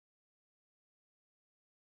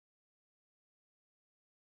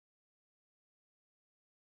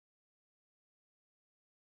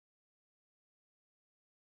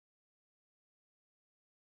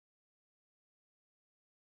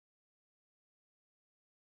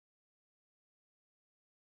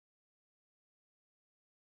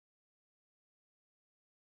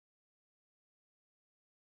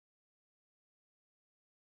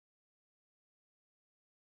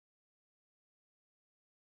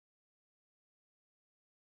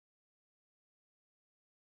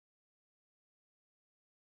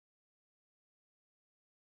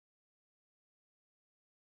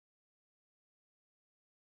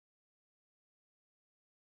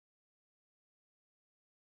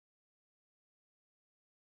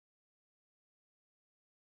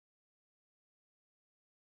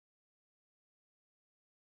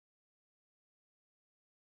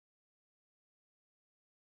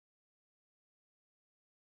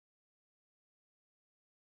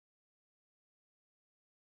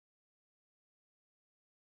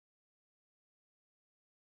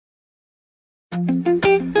I'm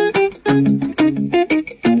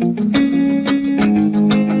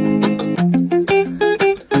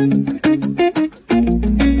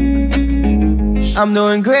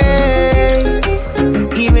doing great,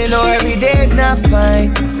 even though every day's not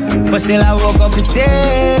fine. But still I woke up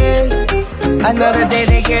today, another day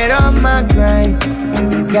to get on my grind.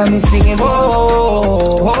 Got me singing,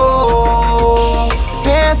 whoa, whoa,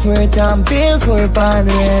 effort ang Culpepper.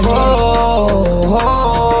 Whoa,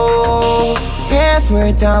 whoa,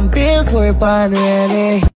 effort ang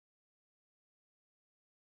Culpepper.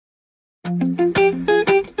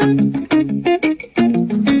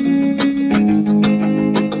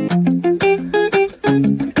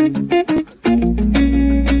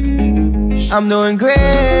 I'm doing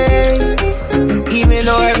great, even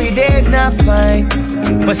though every day's not fine.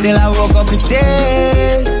 But still I woke up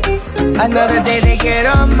today, another day to get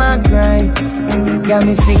on my grind. Got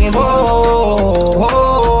me singing, whoa,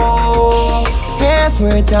 whoa,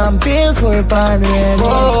 effort ang Culpepper.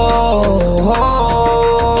 Whoa,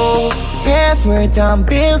 whoa, effort ang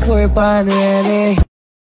Culpepper.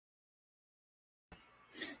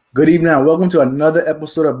 Good evening and welcome to another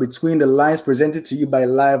episode of Between the Lines presented to you by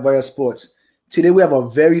Live Wire Sports. Today we have a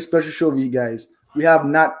very special show for you guys. We have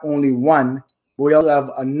not only one, but we also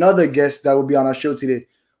have another guest that will be on our show today.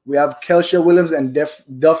 We have Kelsha Williams and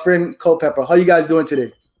Dufferin Culpepper. How are you guys doing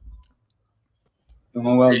today?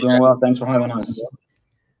 Doing well. Thanks for having us.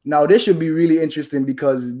 Now, this should be really interesting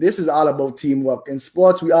because this is all about teamwork. In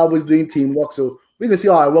sports, we always doing teamwork, so we can see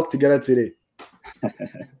how I work together today.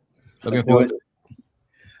 Looking forward to it.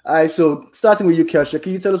 All right, so starting with you, Kelsha,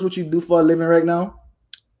 can you tell us what you do for a living right now?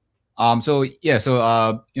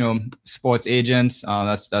 Sports agents.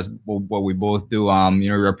 That's what we both do.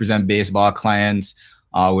 Represent baseball clients.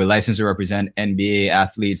 We're licensed to represent NBA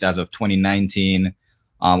athletes as of 2019.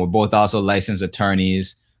 We're both also licensed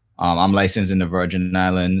attorneys. I'm licensed in the Virgin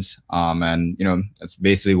Islands. That's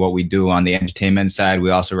basically what we do on the entertainment side. We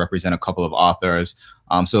also represent a couple of authors.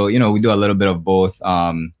 We do a little bit of both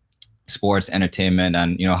sports, entertainment,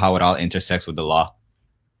 and how it all intersects with the law.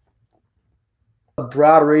 A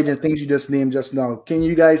broad range of things you just named just now. Can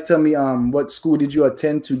you guys tell me what school did you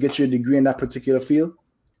attend to get your degree in that particular field?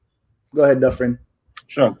 Go ahead, Dufferin.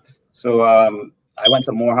 Sure. So I went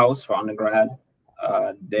to Morehouse for undergrad.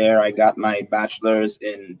 There I got my bachelor's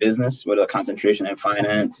in business with a concentration in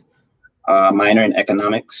finance, minor in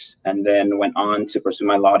economics, and then went on to pursue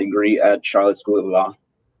my law degree at Charlotte School of Law.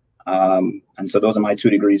 And so those are my 2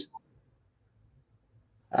 degrees.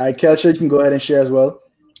 All right, Kelsha, you can go ahead and share as well.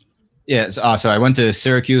 Yeah, so I went to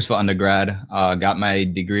Syracuse for undergrad, got my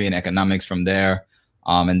degree in economics from there,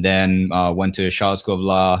 and then went to Charlotte School of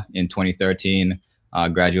Law in 2013,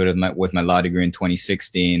 graduated with my law degree in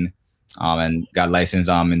 2016, and got licensed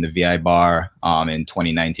in the VI bar in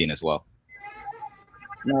 2019 as well.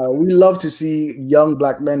 Now, we love to see young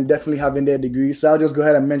Black men definitely having their degrees, so I'll just go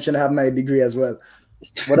ahead and mention I have my degree as well.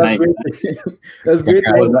 But that's great. That's great.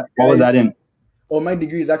 What was that in? Oh, my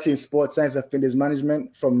degree is actually in sports science and fitness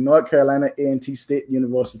management from North Carolina A&T State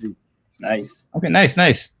University. Nice. Okay, nice.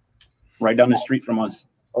 Right down the street from us.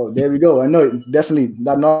 Oh, there we go. I know it. Definitely.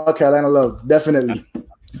 That North Carolina love. Definitely.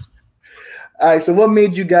 All right, so what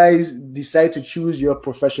made you guys decide to choose your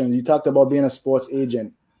profession? You talked about being a sports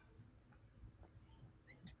agent.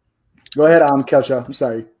 Go ahead, Kelsha. I'm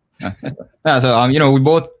sorry. We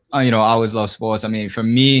both, always love sports. I mean, for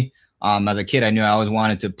me, as a kid, I knew I always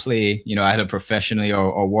wanted to play, either professionally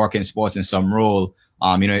or work in sports in some role,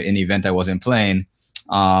 in the event I wasn't playing.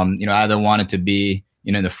 I either wanted to be,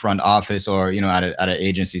 in the front office or, at an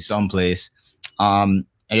agency someplace. I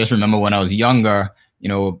just remember when I was younger,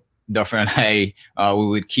 Dufferin and I, we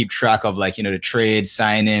would keep track of the trade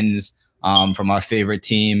sign-ins from our favorite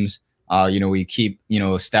teams. We keep,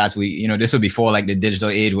 stats. This was before the digital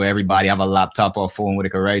age where everybody have a laptop or phone where they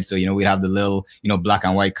could write. So, we'd have the little, black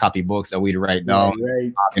and white copy books that we'd write down,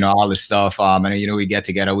 right. All this stuff. And, we get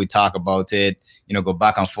together, we talk about it, go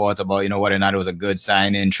back and forth about, whether or not it was a good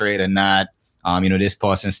sign in trade or not. This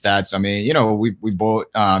person's stats. I mean, we both,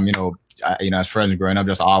 as friends growing up,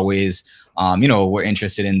 just always, we're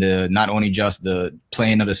interested in not only just the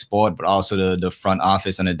playing of the sport, but also the front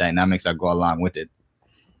office and the dynamics that go along with it.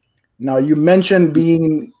 Now, you mentioned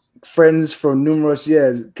being friends for numerous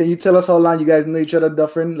years. Can you tell us how long you guys know each other,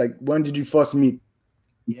 Dufferin? When did you first meet?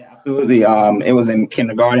 Yeah, absolutely. It was in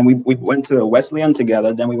kindergarten. We went to Wesleyan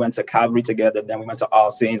together. Then we went to Calvary together. Then we went to All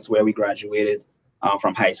Saints where we graduated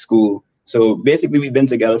from high school. So basically, we've been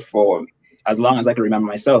together for as long as I can remember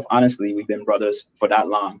myself. Honestly, we've been brothers for that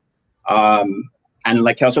long. And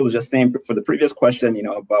like Kelsha was just saying for the previous question,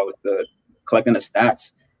 about the collecting the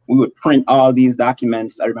stats, we would print all these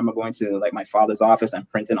documents. I remember going to like my father's office and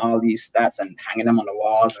printing all these stats and hanging them on the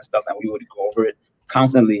walls and stuff, and we would go over it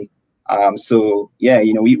constantly. So yeah,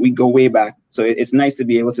 you know, we go way back. So it's nice to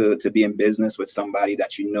be able to be in business with somebody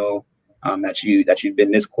that you know, that you've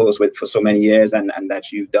been this close with for so many years, and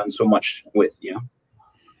that you've done so much with, you know.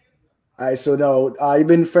 All right, so now you've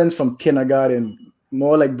been friends from kindergarten,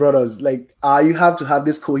 more like brothers. Like you have to have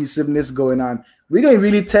this cohesiveness going on. We're gonna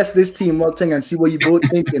really test this teamwork thing and see what you both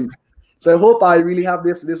thinking. So I hope I really have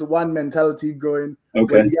this one mentality going,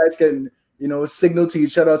 Okay. where you guys can, you know, signal to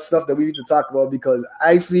each other stuff that we need to talk about, because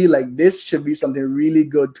I feel like this should be something really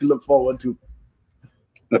good to look forward to.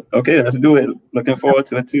 Okay, let's do it. Looking forward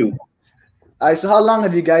to it too. All right, so how long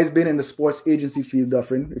have you guys been in the sports agency field,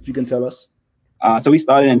 Dufferin, if you can tell us? So we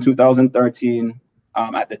started in 2013.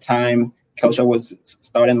 At the time, Kelsha was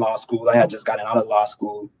starting law school. I had just gotten out of law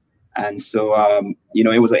school. And so, you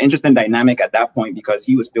know, it was an interesting dynamic at that point, because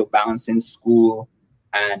he was still balancing school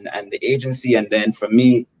and the agency. And then for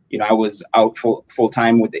me, you know, I was out full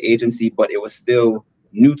time with the agency, but it was still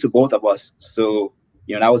new to both of us. So,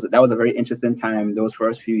 you know, that was a very interesting time, those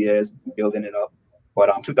first few years building it up. But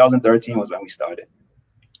 2013 was when we started.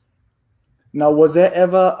 Now, was there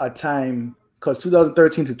ever a time, because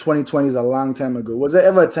 2013 to 2020 is a long time ago, was there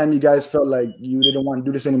ever a time you guys felt like you didn't want to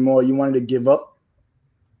do this anymore, you wanted to give up?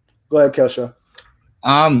 Go ahead, Kelsha.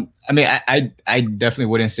 I mean, I definitely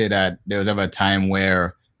wouldn't say that there was ever a time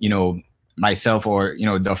where, you know, myself or, you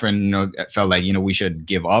know, Dufferin, you know, felt like, you know, we should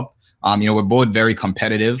give up. You know, we're both very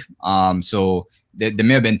competitive. So there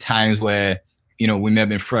may have been times where, you know, we may have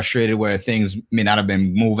been frustrated, where things may not have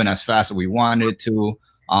been moving as fast as we wanted it to.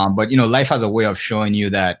 But, you know, life has a way of showing you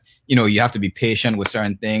that, you know, you have to be patient with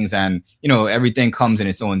certain things, and, you know, everything comes in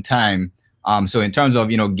its own time. So in terms of,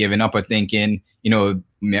 you know, giving up or thinking, you know,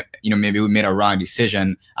 maybe we made a wrong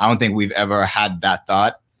decision, I don't think we've ever had that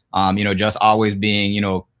thought. You know, just always being, you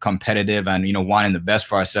know, competitive and, you know, wanting the best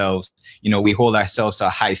for ourselves. You know, we hold ourselves to a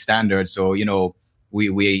high standard. So, you know,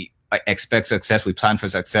 we expect success, we plan for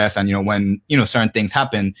success. And, you know, when, you know, certain things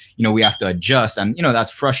happen, you know, we have to adjust, and, you know,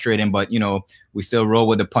 that's frustrating, but, you know, we still roll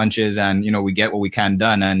with the punches, and, you know, we get what we can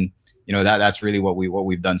done. And, you know, that's really what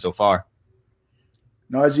we've done so far.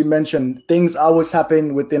 Now, as you mentioned, things always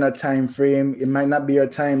happen within a time frame. It might not be your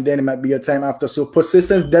time then, it might be your time after. So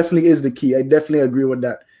persistence definitely is the key. I definitely agree with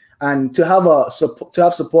that. And to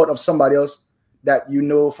have support of somebody else that you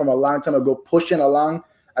know from a long time ago pushing along,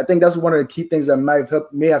 I think that's one of the key things that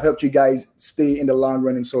may have helped you guys stay in the long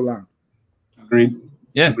run and so long. Agreed.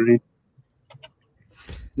 Yeah. Agreed.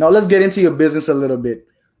 Now let's get into your business a little bit.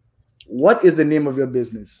 What is the name of your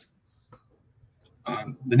business?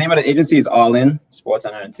 The name of the agency is All In Sports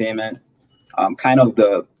and Entertainment. Kind of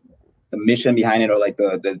the mission behind it, or like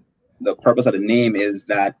the purpose of the name, is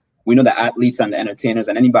that we know the athletes and the entertainers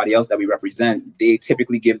and anybody else that we represent, they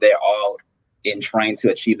typically give their all in trying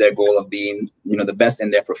to achieve their goal of being, you know, the best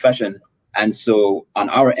in their profession. And so on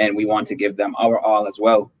our end, we want to give them our all as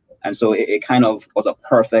well. And so it kind of was a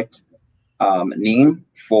perfect name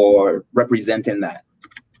for representing that.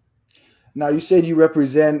 Now, you said you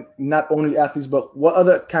represent not only athletes, but what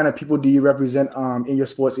other kind of people do you represent in your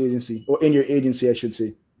sports agency, or in your agency, I should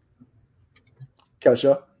say?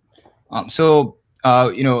 Kelsha? So,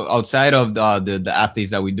 you know, outside of the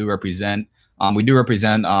athletes that we do represent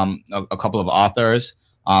a couple of authors.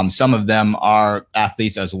 Some of them are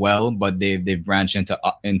athletes as well, but they've branched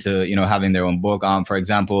into you know, having their own book. For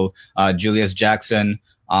example, Julius Jackson,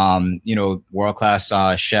 you know, world-class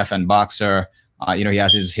chef and boxer. You know, he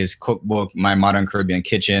has his cookbook, My Modern Caribbean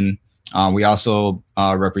Kitchen. We also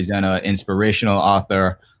represent an inspirational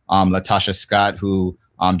author, Latasha Scott, who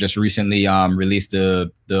just recently released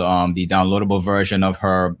the downloadable version of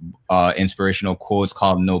her inspirational quotes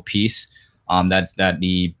called No Peace.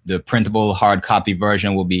 The printable hard copy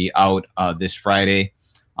version will be out this Friday.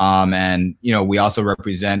 And, you know, we also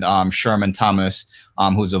represent Sherman Thomas,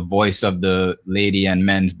 who's the voice of the lady and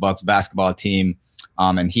men's Bucks basketball team.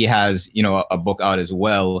 And he has, you know, a book out as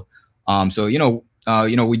well. So, you know,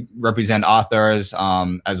 we represent authors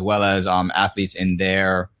as well as athletes in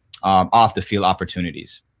their off the field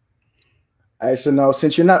opportunities. All right, so now,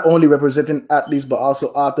 since you're not only representing athletes but also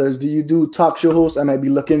authors, do you do talk show hosts? I might be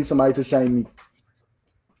looking somebody to sign me.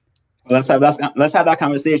 Let's have that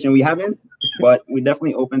conversation. We haven't, but we're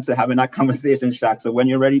definitely open to having that conversation, Shaq. So when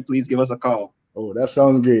you're ready, please give us a call. Oh, that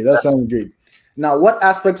sounds great. That sounds great. Now, what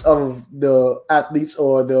aspects of the athletes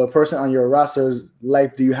or the person on your roster's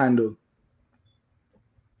life do you handle?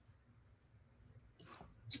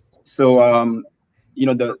 So, you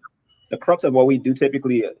know, the crux of what we do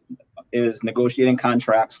typically is negotiating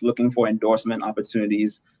contracts, looking for endorsement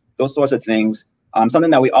opportunities, those sorts of things.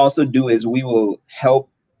 Something that we also do is we will help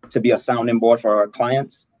to be a sounding board for our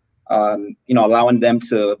clients, allowing them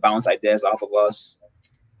to bounce ideas off of us,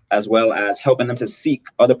 as well as helping them to seek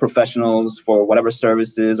other professionals for whatever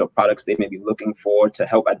services or products they may be looking for to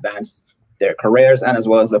help advance their careers and as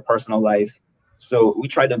well as their personal life. So we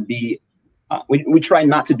try to be, we try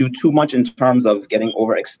not to do too much in terms of getting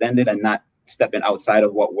overextended and not stepping outside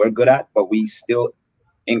of what we're good at, but we still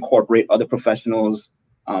incorporate other professionals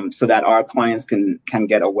so that our clients can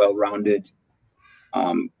get a well-rounded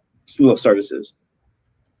slew of services.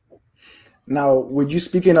 Now, would you,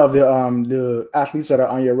 speaking of the athletes that are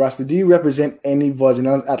on your roster, do you represent any Virgin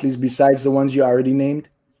Islands athletes besides the ones you already named?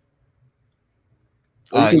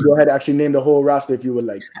 Or you can go ahead and actually name the whole roster if you would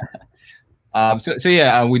like. So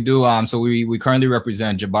yeah, we do. So we currently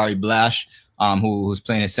represent Jabari Blash, who's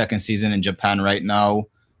playing his second season in Japan right now.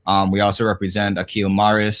 We also represent Akil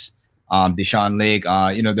Morris, Deshaun Lake.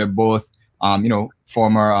 They're both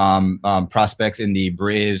former prospects in the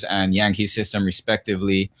Braves and Yankees system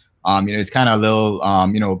respectively. It's kind of a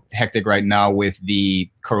little, hectic right now with the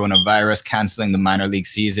coronavirus canceling the minor league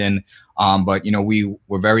season. But we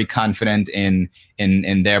were very confident in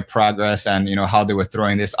their progress and how they were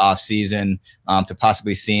throwing this off season to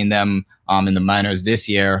possibly seeing them in the minors this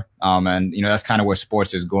year. And that's kind of where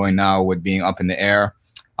sports is going now with being up in the air.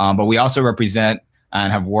 But we also represent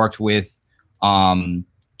and have worked with Simone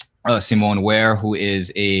Ware, who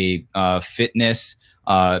is a fitness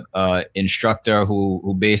instructor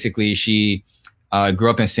who basically she grew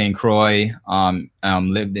up in St. Croix,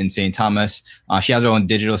 lived in St. Thomas. She has her own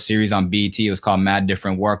digital series on BET. It was called Mad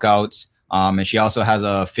Different Workouts. And she also has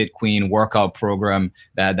a Fit Queen workout program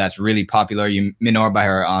that's really popular. You may know her by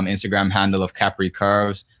her Instagram handle of Capri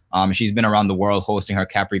Curves. She's been around the world hosting her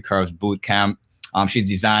Capri Curves boot camp. She's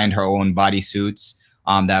designed her own bodysuits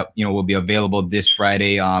that will be available this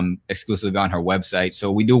Friday exclusively on her website.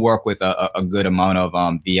 So we do work with a good amount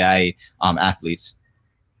of VI athletes.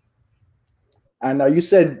 And you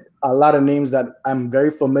said a lot of names that I'm very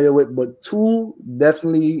familiar with, but two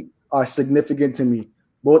definitely are significant to me.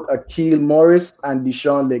 Both Akil Morris and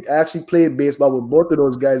Deshaun Lake. I actually played baseball with both of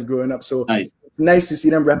those guys growing up. So nice. It's nice to see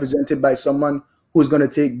them represented by someone who's going to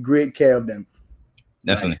take great care of them.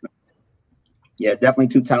 Definitely. Nice. Yeah, definitely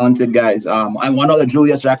two talented guys. And one other,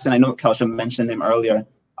 Julius Jackson, I know Kelsha mentioned him earlier.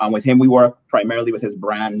 With him, we work primarily with his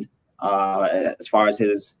brand as far as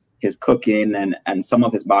his cooking and some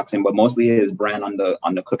of his boxing, but mostly his brand on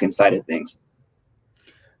the cooking side of things.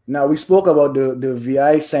 Now, we spoke about the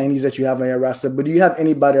VI signees that you have on your roster, but do you have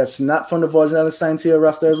anybody that's not from the Virgin Islands signed to your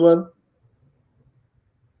roster as well?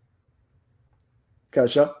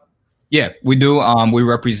 Kelsha? Yeah, we do. We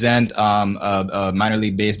represent a minor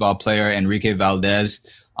league baseball player, Enrique Valdez.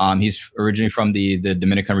 He's originally from the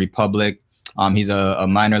Dominican Republic. He's a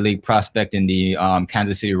minor league prospect in the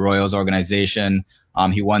Kansas City Royals organization.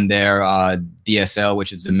 He won their DSL,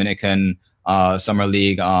 which is Dominican Summer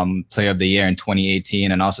League Player of the Year in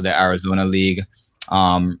 2018, and also the Arizona League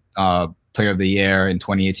Player of the Year in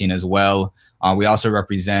 2018 as well. We also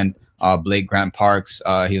represent Blake Grant Parks.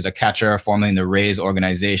 He was a catcher formerly in the Rays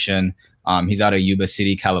organization. He's out of Yuba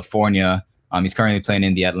City, California. He's currently playing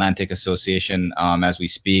in the Atlantic Association as we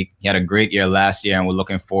speak. He had a great year last year, and we're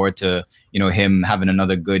looking forward to him having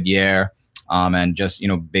another good year. And just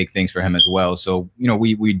big things for him as well. So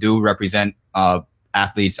we do represent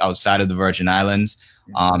athletes outside of the Virgin Islands,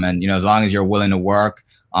 and as long as you're willing to work,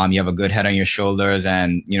 you have a good head on your shoulders,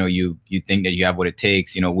 and you think that you have what it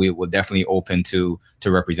takes. We're definitely open to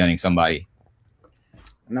representing somebody.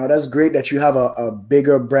 Now that's great that you have a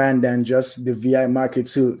bigger brand than just the VI market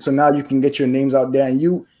too. So now you can get your names out there, and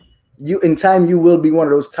you in time you will be one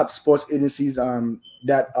of those top sports agencies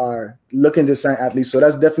that are looking to sign athletes. So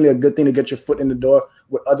that's definitely a good thing to get your foot in the door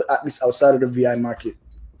with other athletes outside of the VI market.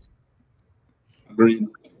 Agreed.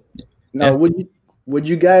 Now, would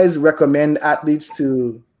you guys recommend athletes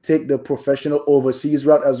to take the professional overseas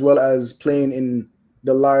route as well as playing in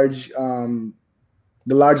the large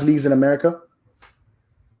leagues in America?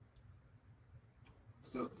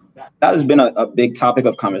 So that has been a big topic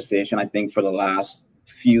of conversation, I think, for the last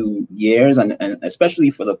few years, and especially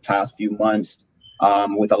for the past few months,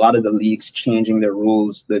 with a lot of the leagues changing their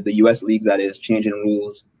rules, the U.S. leagues, that is, changing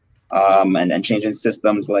rules and changing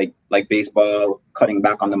systems like baseball, cutting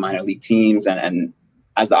back on the minor league teams. And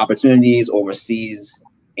as the opportunities overseas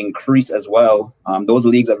increase as well, those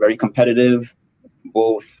leagues are very competitive,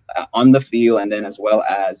 both on the field and then as well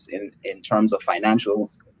as in terms of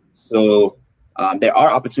financial. So there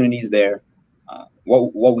are opportunities there.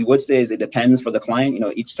 What we would say is it depends for the client.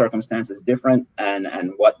 Each circumstance is different,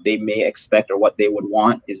 and what they may expect or what they would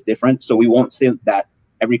want is different. So we won't say that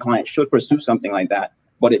every client should pursue something like that,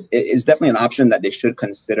 but it is definitely an option that they should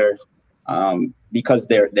consider, because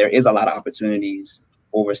there is a lot of opportunities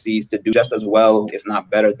overseas to do just as well, if not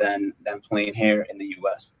better, than playing here in the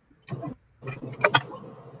U.S.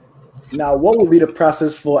 Now, what would be the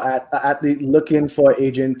process for an athlete looking for an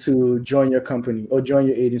agent to join your company or join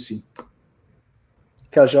your agency?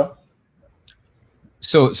 Kelsha?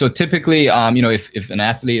 So typically, you know, if an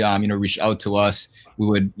athlete, you know, reached out to us, we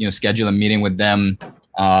would, you know, schedule a meeting with them.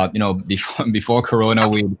 You know, before Corona,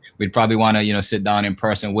 we'd probably want to, you know, sit down in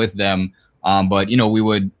person with them. But, you know, we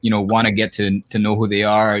would, you know, want to get to know who they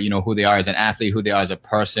are, you know, who they are as an athlete, who they are as a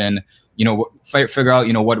person, you know, figure out,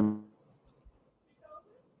 you know, what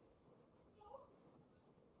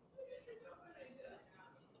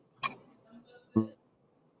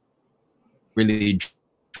really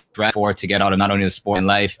drive for to get out of not only the sport and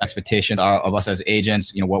life. Expectations are of us as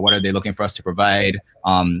agents, you know, what are they looking for us to provide?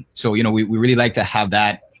 So, you know, we really like to have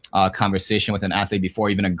that conversation with an athlete before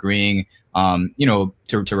even agreeing, you know,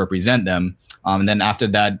 to represent them. And then after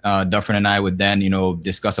that, Dufferin and I would then, you know,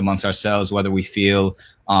 discuss amongst ourselves whether we feel,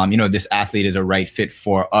 you know, this athlete is a right fit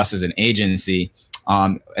for us as an agency.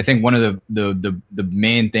 I think one of the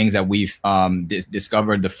main things that we've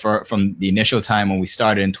discovered from the initial time when we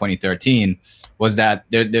started in 2013 was that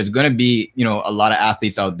there's going to be, you know, a lot of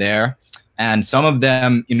athletes out there, and some of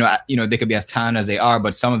them, you know, they could be as talented as they are,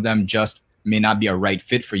 but some of them just may not be a right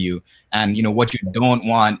fit for you. And, you know, what you don't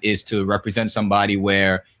want is to represent somebody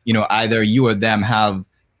where, you know, either you or them have,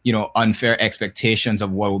 you know, unfair expectations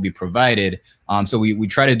of what will be provided. So we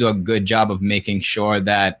try to do a good job of making sure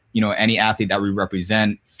that, you know, any athlete that we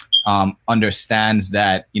represent understands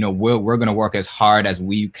that, you know, we're going to work as hard as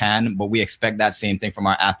we can, but we expect that same thing from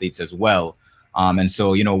our athletes as well. And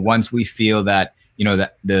so, you know, once we feel that, you know,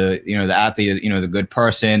 that the athlete is, you know, the good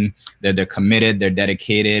person, they're committed, they're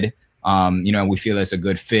dedicated, you know, we feel it's a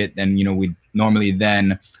good fit, then, you know, we normally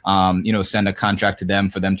then, you know, send a contract to them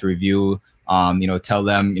for them to review, you know, tell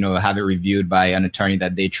them, you know, have it reviewed by an attorney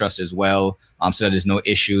that they trust as well, so that there's no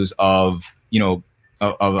issues of, you know,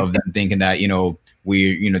 of them thinking that, you know,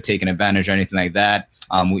 we're, you know, taking advantage or anything like that.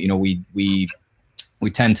 You know, we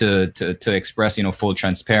tend to express, you know, full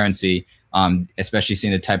transparency, especially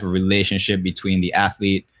seeing the type of relationship between the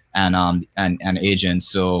athlete and agent.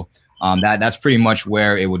 So that's pretty much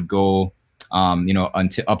where it would go, you know,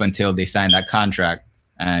 up until they sign that contract.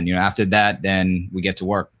 And, you know, after that, then we get to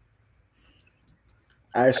work.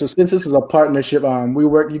 All right, so since this is a partnership,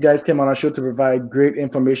 you guys came on our show to provide great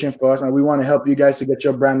information for us, and we want to help you guys to get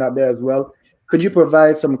your brand out there as well. Could you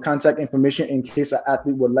provide some contact information in case an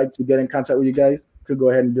athlete would like to get in contact with you guys? Could go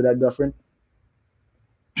ahead and do that, Dufferin.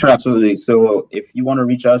 Sure, absolutely. So if you want to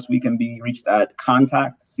reach us, we can be reached at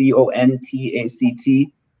contact,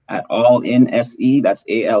 CONTACT, at allinse, that's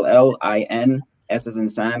ALLIN, S as in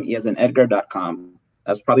Sam, E as in Edgar.com.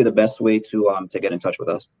 That's probably the best way to get in touch with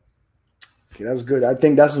us. Okay, that's good. I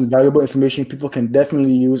think that's some valuable information people can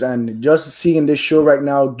definitely use. And just seeing this show right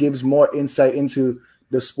now gives more insight into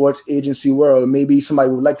the sports agency world. Maybe somebody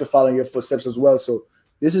would like to follow in your footsteps as well. So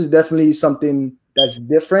this is definitely something that's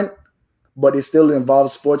different, but it still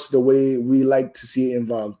involves sports the way we like to see it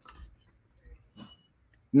involved.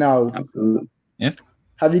 Now, absolutely. Yeah.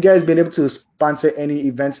 Have you guys been able to sponsor any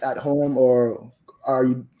events at home, or are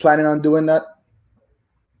you planning on doing that?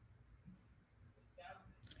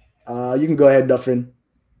 You can go ahead, Dufferin.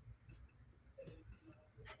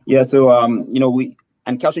 Yeah, so you know,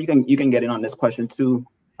 Kelsha, you can get in on this question too.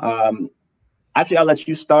 Actually, I'll let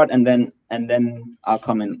you start, and then I'll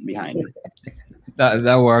come in behind you.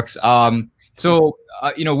 That works. So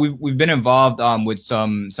you know, we've been involved with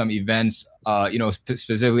some events, you know,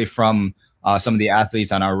 specifically from some of the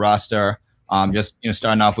athletes on our roster. Just, you know,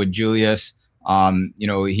 starting off with Julius. You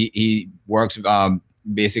know, he works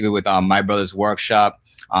basically with My Brother's Workshop.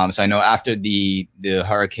 So I know after the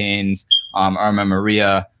hurricanes, Irma and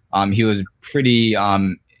Maria, he was pretty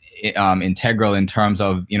integral in terms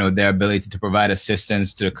of, you know, their ability to provide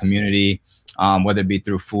assistance to the community, whether it be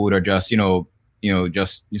through food or just,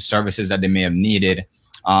 just services that they may have needed.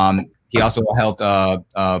 He also helped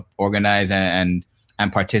organize and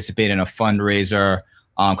participate in a fundraiser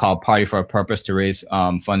called Party for a Purpose to raise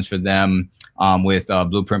funds for them with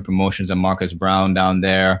Blueprint Promotions and Marcus Brown down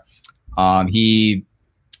there.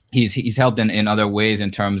 He's helped in other ways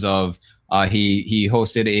in terms of he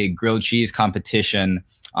hosted a grilled cheese competition,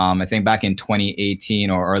 I think back in 2018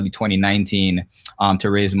 or early 2019, to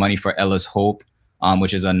raise money for Ella's Hope,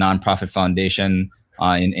 which is a nonprofit foundation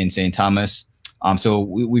in St. Thomas. So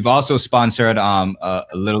we've also sponsored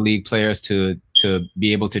Little League players to to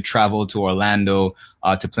be able to travel to Orlando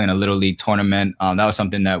to play in a Little League tournament. That was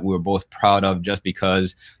something that we were both proud of, just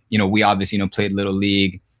because, we obviously, played Little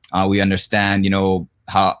League. We understand,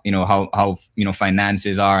 how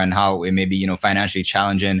finances are and how it may be, financially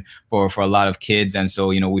challenging for a lot of kids. And so,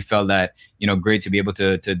 we felt that, great to be able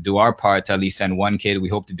to do our part to at least send one kid. We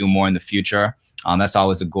hope to do more in the future. That's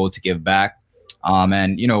always the goal, to give back.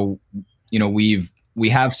 And, we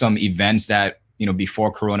have some events that,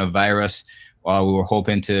 before coronavirus, we were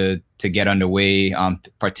hoping to get underway,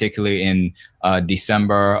 particularly in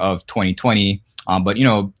December of 2020. But,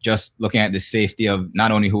 just looking at the safety of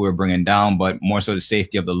not only who we're bringing down, but more so the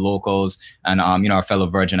safety of the locals and, our fellow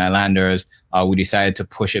Virgin Islanders, we decided to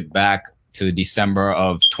push it back to December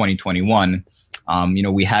of 2021.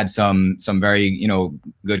 We had some very,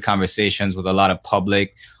 good conversations with a lot of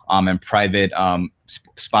public and private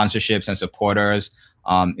sponsorships and supporters.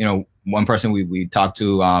 One person we talked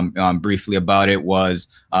to briefly about it was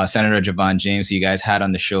Senator Javon James, who you guys had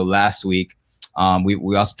on the show last week.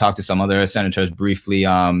 We also talked to some other senators briefly,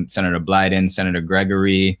 Senator Blyden, Senator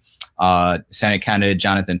Gregory, Senate candidate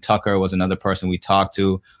Jonathan Tucker was another person we talked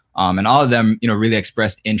to. And all of them, really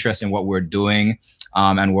expressed interest in what we're doing,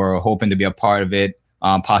 and we're hoping to be a part of it,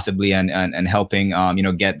 possibly, and helping,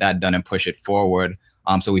 get that done and push it forward.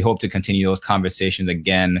 So we hope to continue those conversations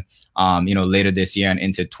again, later this year and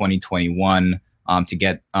into 2021, to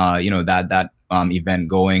get, that event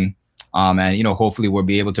going. And, hopefully we'll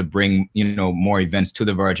be able to bring, more events to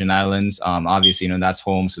the Virgin Islands. Obviously, that's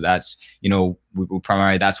home. So that's, we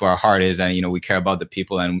primarily, that's where our heart is. And, we care about the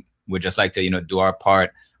people, and we'd just like to, do our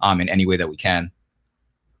part in any way that we can.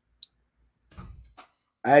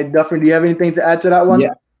 All right, Dufferin, do you have anything to add to that one?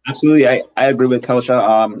 Yeah, absolutely. I agree with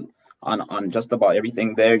Kelsha on just about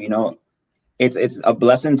everything there. It's a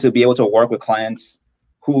blessing to be able to work with clients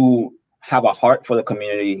who have a heart for the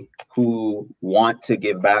community, who want to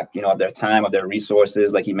give back, of their time, of their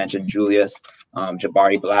resources. Like you mentioned, Julius,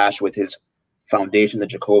 Jabari Blash with his foundation, the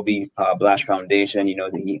Jacoby Blash Foundation,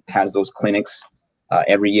 he has those clinics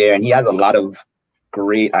every year, and he has a lot of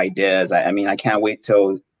great ideas. I can't wait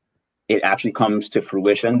till it actually comes to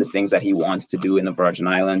fruition, the things that he wants to do in the Virgin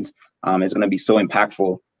Islands. Is going to be so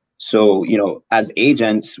impactful. So, as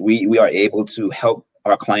agents, we are able to help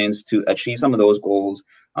our clients to achieve some of those goals.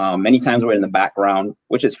 Many times we're in the background,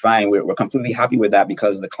 which is fine. We're completely happy with that,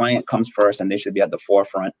 because the client comes first and they should be at the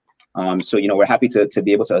forefront. So, we're happy to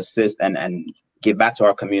be able to assist and give back to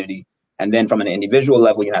our community. And then from an individual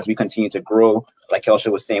level, as we continue to grow, like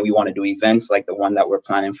Kelsha was saying, we want to do events like the one that we're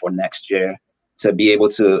planning for next year, to be able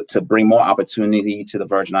to bring more opportunity to the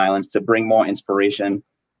Virgin Islands, to bring more inspiration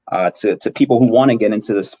to people who want to get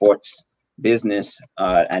into the sports business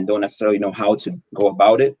and don't necessarily know how to go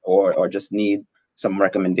about it, or just need some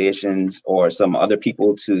recommendations or some other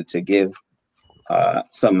people to give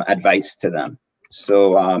some advice to them.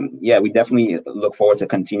 So we definitely look forward to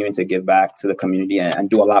continuing to give back to the community and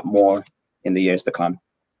do a lot more in the years to come.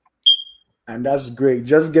 And that's great.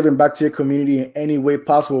 Just giving back to your community in any way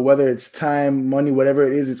possible, whether it's time, money, whatever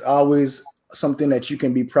it is, it's always something that you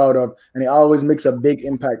can be proud of. And it always makes a big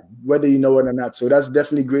impact, whether you know it or not. So that's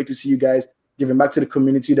definitely great to see you guys giving back to the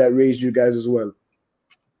community that raised you guys as well.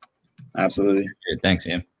 Absolutely. Thanks,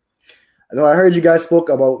 Ian. So I heard you guys spoke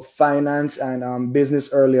about finance and business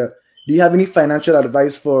earlier. Do you have any financial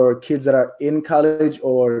advice for kids that are in college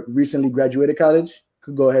or recently graduated college?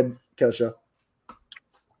 Could go ahead, Kelsha.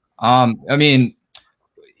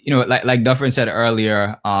 Like Dufferin said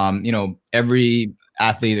earlier, every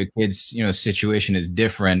athlete or kid's, situation is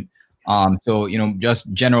different. So,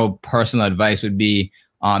 just general personal advice would be,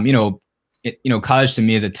 college to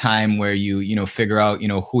me is a time where you figure out,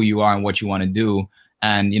 who you are and what you want to do.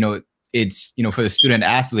 And, it's, for the student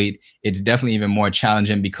athlete, it's definitely even more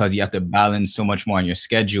challenging because you have to balance so much more on your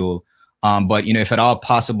schedule. But, if at all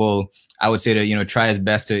possible, I would say to, try as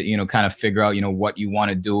best to, kind of figure out, what you want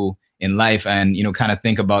to do in life, and, kind of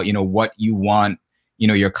think about, what you want,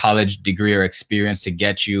 your college degree or experience to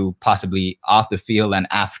get you possibly off the field and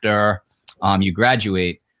after you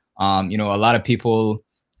graduate. A lot of people,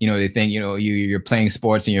 they think, you're playing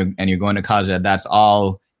sports and you're going to college, that's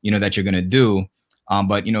all, that you're going to do.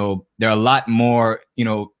 But, there are a lot more,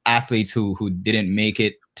 athletes who didn't make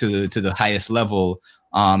it to the highest level.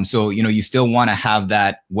 So, you still want to have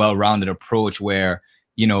that well-rounded approach where,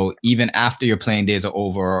 even after your playing days are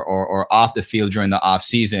over or off the field during the off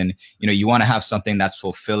season, you want to have something that's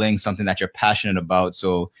fulfilling, something that you're passionate about.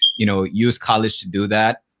 So, use college to do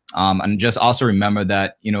that. And just also remember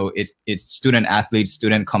that, it's student athletes,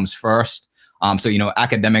 student comes first. So,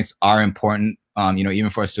 academics are important. Even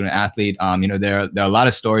for a student athlete, there are a lot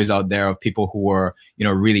of stories out there of people who were,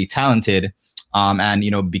 really talented,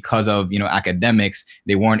 And, because of, academics,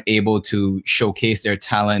 they weren't able to showcase their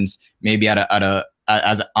talents maybe on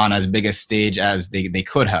as big a stage as they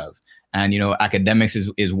could have. And, academics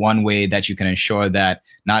is one way that you can ensure that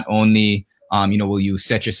not only, will you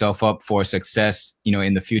set yourself up for success,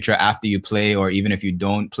 in the future after you play, or even if you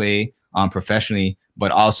don't play professionally,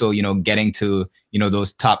 but also, getting to,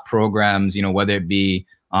 those top programs, whether it be,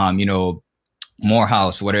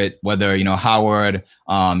 Morehouse, whether Howard,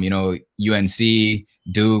 UNC,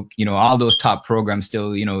 Duke, all those top programs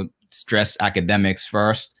still, stress academics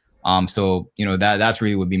first. So, that's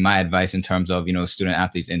really would be my advice in terms of, student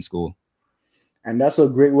athletes in school. And that's a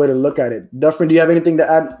great way to look at it. Dufferin, do you have anything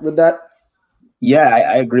to add with that? Yeah,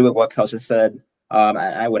 I agree with what Kelsha said.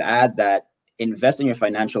 I would add that invest in your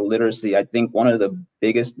financial literacy. I think one of the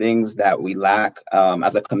biggest things that we lack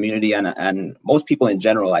as a community, and most people in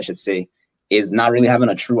general, I should say, is not really having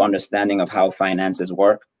a true understanding of how finances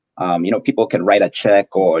work. People can write a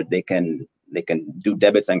check, or they can do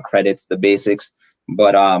debits and credits, the basics,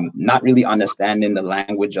 but not really understanding the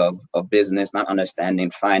language of business, not understanding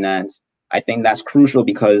finance. I think that's crucial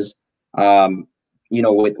because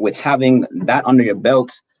with having that under your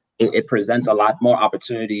belt, it presents a lot more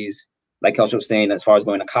opportunities. Like Kelsha was saying, as far as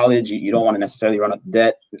going to college, you don't want to necessarily run up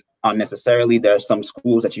debt unnecessarily. There are some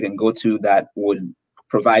schools that you can go to that would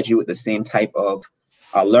provide you with the same type of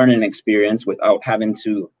learning experience without having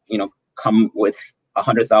to, come with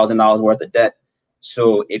 $100,000 worth of debt.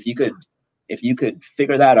 So if you could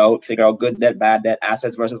figure out good debt, bad debt,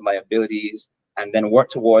 assets versus liabilities, and then work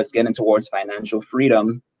towards getting towards financial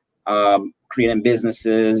freedom, creating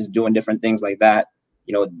businesses, doing different things like that,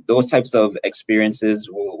 those types of experiences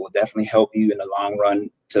will definitely help you in the long run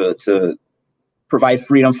to provide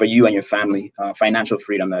freedom for you and your family, financial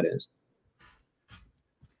freedom, that is.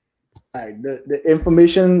 All right, the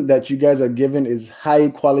information that you guys are giving is high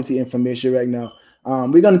quality information right now.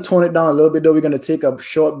 We're going to tone it down a little bit, though. We're going to take a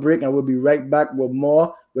short break, and we'll be right back with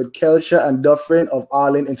more with Kelsha and Dufferin of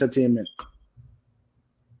All In Entertainment.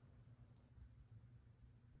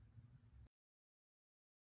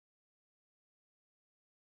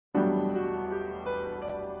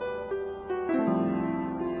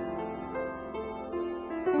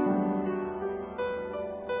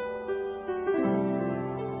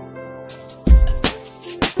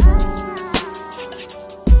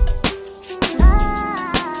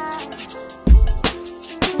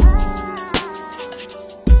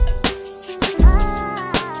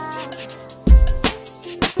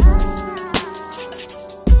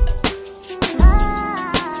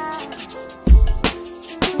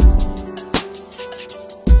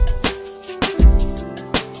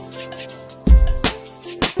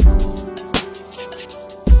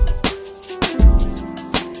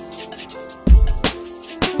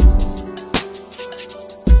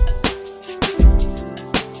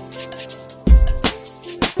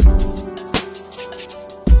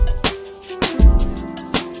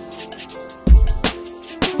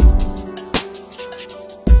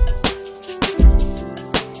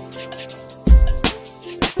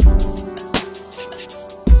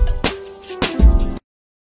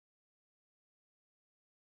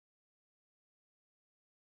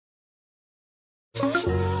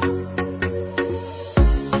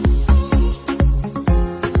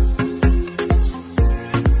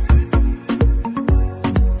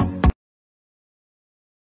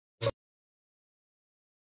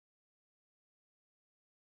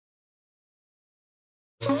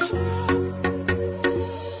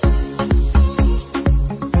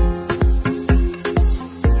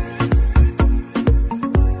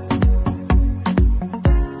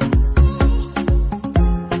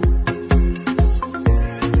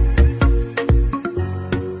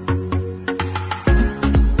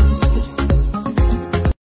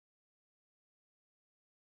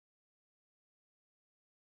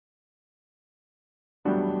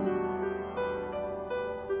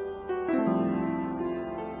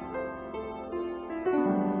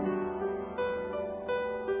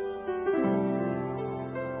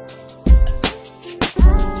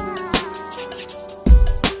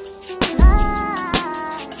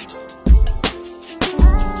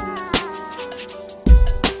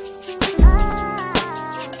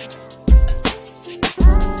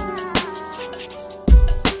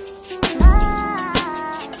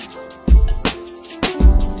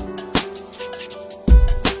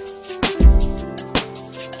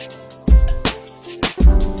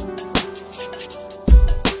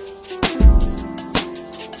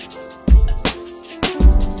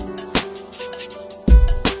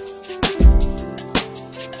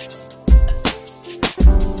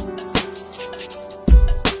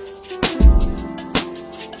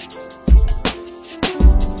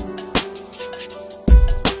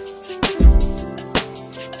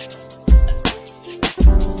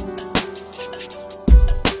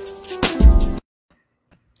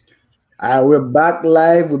 We're back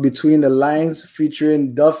live with Between the Lines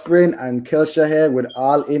featuring Dufferin and Kelsha here with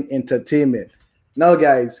All In Entertainment. Now,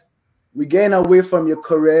 guys, we're getting away from your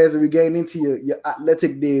careers and we're getting into your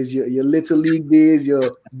athletic days, your little league days,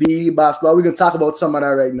 your BE basketball. We're going to talk about some of that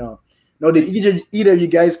right now. Now, did either of you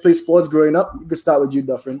guys play sports growing up? You can start with you,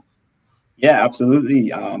 Dufferin. Yeah,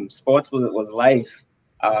 absolutely. Sports was life.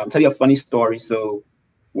 I'll tell you a funny story. So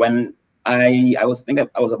when I was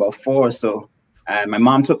about 4 or so, and my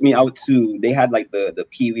mom took me out they had like the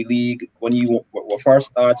Pee Wee League. When you were first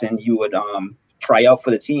starting, you would try out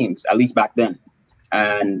for the teams, at least back then.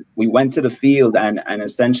 And we went to the field, and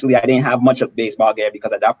essentially I didn't have much of baseball gear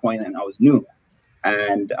because at that point I was new.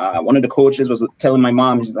 And one of the coaches was telling my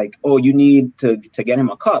mom, she's like, "Oh, you need to get him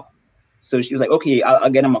a cup." So she was like, "Okay, I'll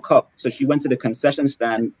get him a cup." So she went to the concession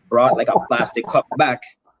stand, brought like a plastic cup back,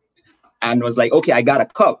 and was like, "Okay, I got a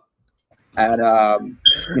cup." And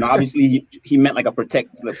obviously he meant like a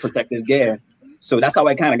protective gear. So that's how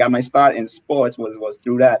I kind of got my start in sports was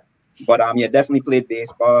through that. But yeah, definitely played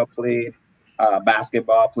baseball, played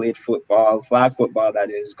basketball, played football, flag football, that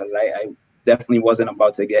is, because I definitely wasn't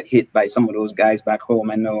about to get hit by some of those guys back home.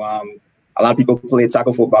 I know a lot of people played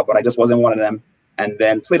tackle football, but I just wasn't one of them. And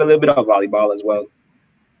then played a little bit of volleyball as well.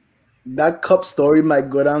 That cup story might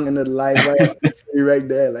go down in the live right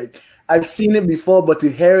there. Like, I've seen it before, but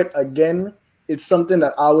to hear it again, it's something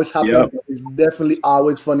that always happens. Yep. It's definitely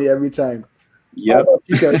always funny every time. Yep.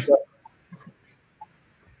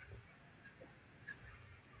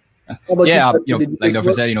 Yeah, like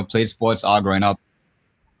Duffer said, played sports all growing up.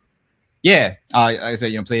 Yeah, like I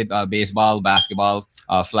said, played baseball, basketball,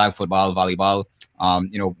 flag football, volleyball.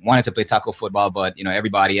 Wanted to play tackle football, but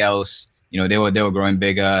everybody else, they were growing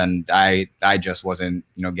bigger, and I just wasn't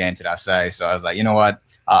getting to that size. So I was like, you know what,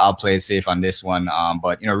 I'll play it safe on this one.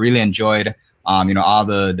 But really enjoyed all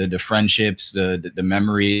the friendships, the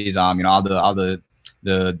memories, all the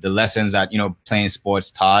lessons that playing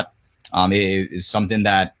sports taught. It is something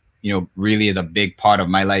that really is a big part of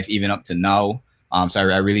my life even up to now. So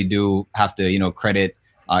I really do have to credit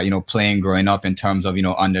playing growing up in terms of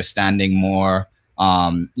understanding more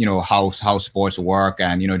how sports work,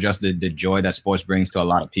 and just the joy that sports brings to a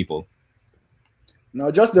lot of people. Now,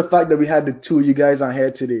 just the fact that we had the two of you guys on here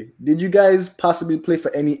today, did you guys possibly play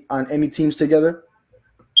on any teams together?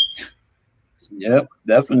 Yep,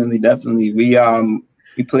 definitely. We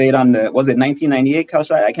played on was it 1998,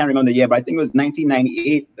 Kelsha? I can't remember the year, but I think it was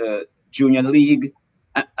 1998, the Junior League.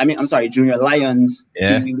 Junior Lions,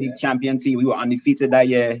 yeah. League champion team. We were undefeated that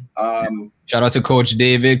year. Shout out to Coach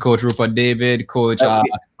David, Coach Rupert David, Coach Olive.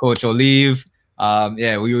 We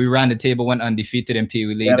ran the table, went undefeated in Pee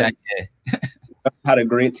Wee League that year. Had a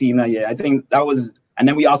great team that year. I think that was, and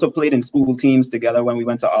then we also played in school teams together when we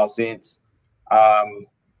went to All Saints. And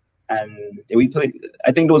we played,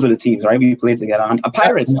 I think those were the teams, right? We played together on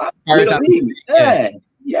Pirates. Yeah.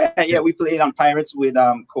 We played on Pirates with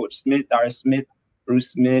Coach Smith, Darius Smith, Bruce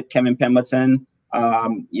Smith, Kevin Pemberton.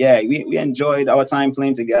 We enjoyed our time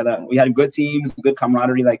playing together. We had good teams, good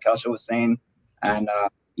camaraderie, like Kelsha was saying. And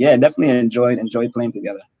definitely enjoyed playing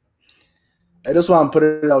together. I just want to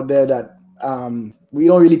put it out there that we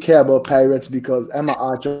don't really care about Pirates because I'm an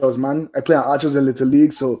Archers man. I play on Archers in Little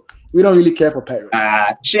League, so we don't really care for Pirates.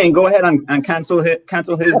 Shane, go ahead and cancel his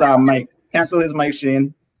mic. Cancel his mic,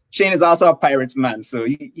 Shane. Shane is also a Pirates man, so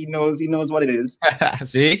he knows what it is.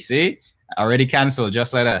 See? Already canceled,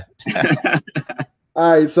 just like that.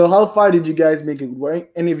 All right, so how far did you guys make it? Were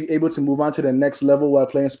any of you able to move on to the next level while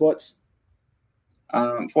playing sports?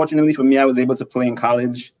 Fortunately for me, I was able to play in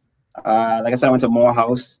college. Like I said, I went to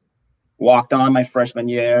Morehouse, walked on my freshman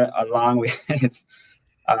year along with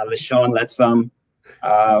LaShawn Letsum,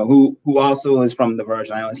 who also is from the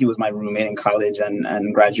Virgin Islands. He was my roommate in college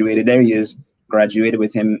and graduated. There he is, graduated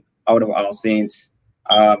with him out of All Saints.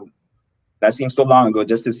 That seems so long ago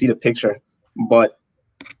just to see the picture. But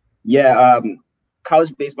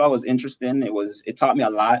college baseball was interesting. It taught me a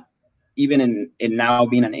lot. Even in now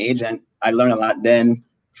being an agent, I learned a lot then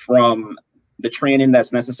from the training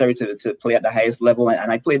that's necessary to play at the highest level.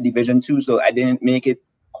 And I played Division II, so I didn't make it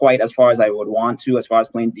quite as far as I would want to, as far as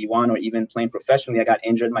playing D1 or even playing professionally. I got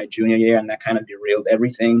injured my junior year, and that kind of derailed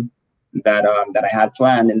everything that I had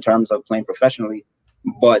planned in terms of playing professionally.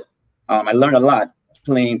 But I learned a lot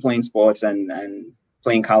playing sports and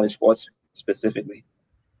playing college sports specifically.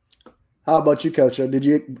 How about you, Kelsha?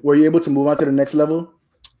 Were you able to move on to the next level?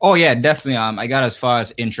 Oh yeah, definitely. I got as far as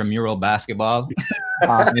intramural basketball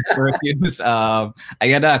in Syracuse. I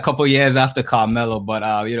got that a couple years after Carmelo, but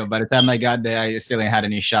by the time I got there, I still ain't had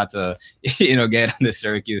any shot to get on the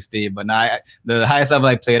Syracuse team. But now the highest level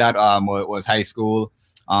I played at was high school.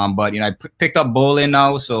 But I picked up bowling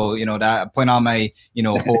now, so that I point out my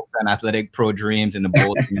hopes and athletic pro dreams in the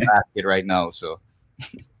bowling basket right now. So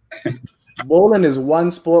bowling is one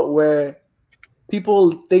sport where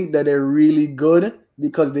people think that they're really good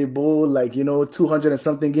because they bowl like 200 and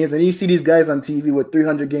something games, and you see these guys on TV with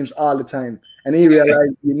 300 games all the time, and then you realize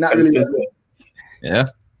you're not really good. Yeah.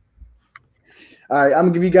 All right, I'm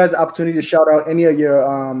gonna give you guys the opportunity to shout out any of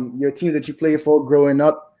your teams that you played for growing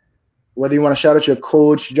up. Whether you want to shout out your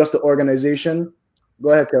coach, just the organization. Go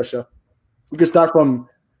ahead, Kelsha. You can start from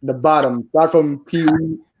the bottom. Start from Pee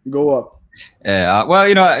Wee, go up. Yeah.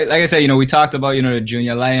 Well, like I said, we talked about the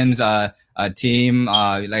Junior Lions team.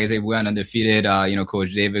 Like I said, we went undefeated.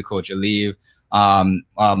 Coach David, Coach Alieve.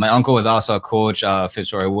 My uncle was also a coach,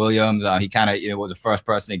 Fitzroy Williams. He kind of was the first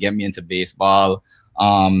person to get me into baseball.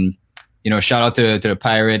 Shout out to the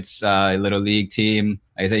Pirates Little League team.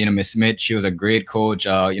 Like I said, Miss Smith, she was a great coach.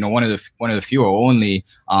 One of the few or only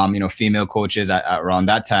female coaches around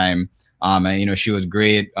that time. And she was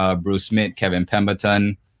great. Bruce Smith, Kevin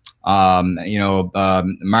Pemberton, Marinos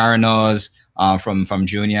from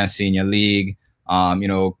junior and senior league.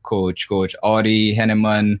 Coach Audie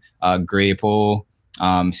Henneman, Grapo,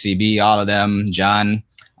 CB, all of them, John,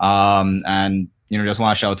 and just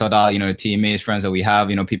want to shout out all the teammates, friends that we have.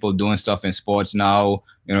 People doing stuff in sports now.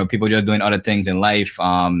 People just doing other things in life.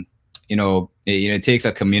 It takes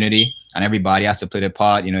a community, and everybody has to play their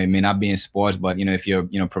part. It may not be in sports, but if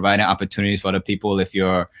you're providing opportunities for other people, if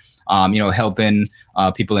you're helping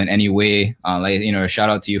people in any way, shout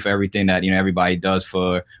out to you for everything that everybody does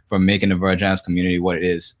for making the Virgin Islands community what it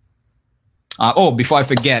is. Before I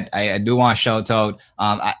forget, I do want to shout out.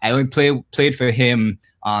 I only played for him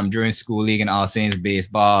during school league and All Saints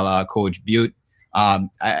baseball. Coach Butte.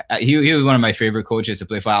 He was one of my favorite coaches to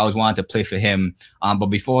play for. I always wanted to play for him. But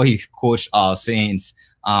before he coached All Saints,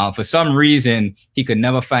 for some reason he could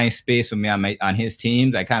never find space for me on his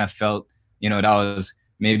teams. I kind of felt that was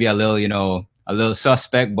maybe a little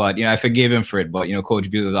suspect, but I forgave him for it. But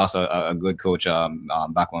Coach Butte was also a good coach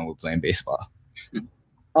back when we were playing baseball.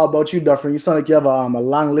 How about you, Dufferin? You sound like you have a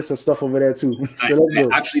long list of stuff over there too. So I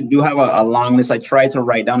actually do have a long list. I tried to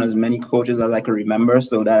write down as many coaches as I could remember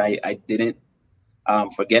so that I didn't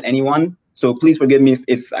forget anyone. So please forgive me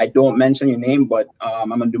if I don't mention your name, but I'm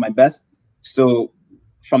going to do my best. So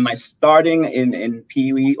from my starting in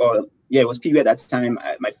Pee Wee, it was Pee Wee at that time,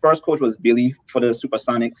 my first coach was Billy for the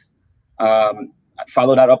Supersonics. I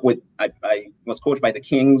followed that up with, I was coached by the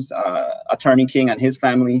Kings, Attorney King and his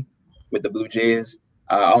family with the Blue Jays.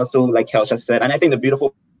 Also, like Kelsha said, and I think the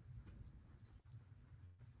beautiful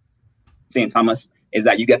St. Thomas is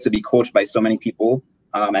that you get to be coached by so many people,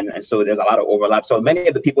 and so there's a lot of overlap. So many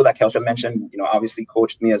of the people that Kelsha mentioned, obviously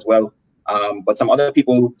coached me as well. But some other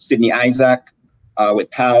people, Sidney Isaac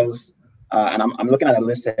with Pals, and I'm looking at a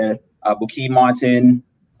list here. Buki Martin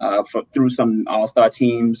through some all-star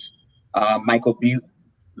teams. Michael Butte,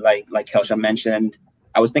 like Kelsha mentioned.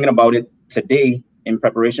 I was thinking about it today in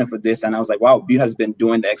preparation for this, and I was like, wow, Butte has been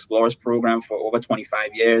doing the Explorers program for over 25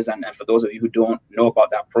 years. And for those of you who don't know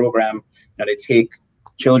about that program, they take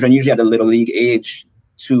children usually at the little league age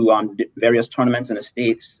to various tournaments in the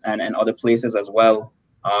States and other places as well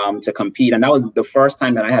to compete. And that was the first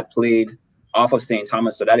time that I had played off of St.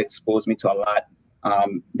 Thomas, so that exposed me to a lot.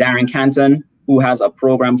 Darren Canton, who has a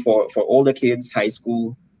program for older kids, high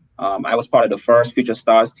school. I was part of the first Future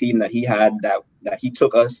Stars team that he had, that he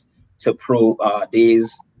took us to pro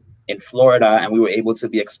days in Florida, and we were able to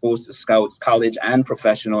be exposed to scouts, college and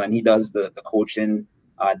professional, and he does the coaching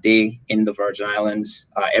day in the Virgin Islands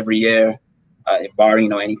every year,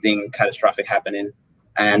 barring anything catastrophic happening.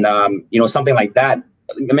 And something like that,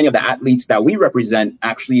 many of the athletes that we represent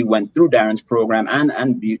actually went through Darren's program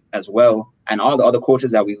and Butte as well, and all the other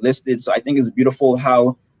coaches that we listed. So I think it's beautiful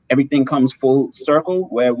how everything comes full circle,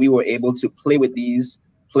 where we were able to play with these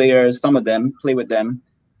players, some of them, play with them,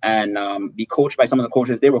 and be coached by some of the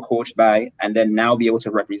coaches they were coached by, and then now be able to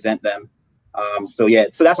represent them. So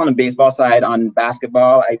that's on the baseball side. On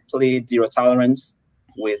basketball, I played Zero Tolerance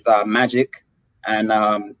with Magic, and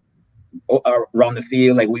around the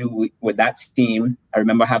field, like we with that team, I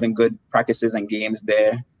remember having good practices and games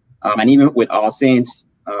there. And even with All Saints,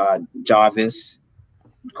 Jarvis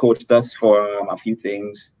coached us for a few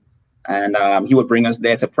things, and he would bring us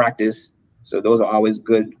there to practice. So those are always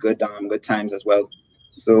good times as well.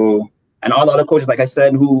 So, and all the other coaches, like I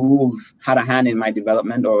said, who've had a hand in my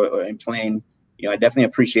development or in playing, I definitely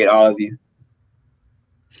appreciate all of you.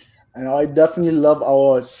 And I definitely love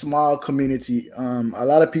our small community. A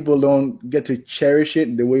lot of people don't get to cherish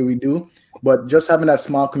it the way we do, but just having that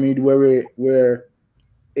small community where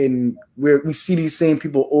where we see these same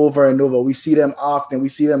people over and over. We see them often. We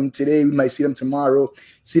see them today. We might see them tomorrow.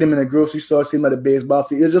 See them in the grocery store. See them at the baseball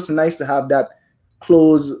field. It's just nice to have that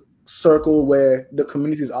close circle where the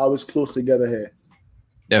community is always close together here.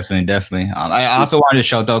 Definitely. I also wanted to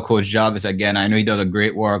shout out Coach Jarvis again. I know he does a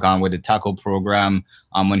great work with the tackle program.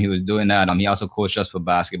 When he was doing that, he also coached us for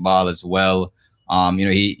basketball as well.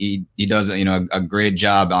 He does a great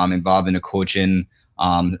job involved in the coaching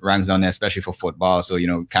ranks down there, especially for football. So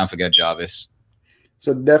can't forget Jarvis.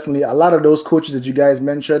 So definitely, a lot of those coaches that you guys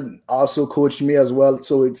mentioned also coached me as well.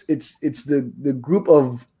 So it's the group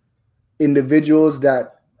of individuals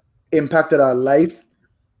that impacted our life.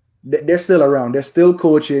 They're still around. They're still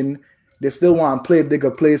coaching. They still want to play if they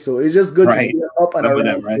could play. So it's just good to see them up and around.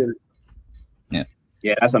 Them, right?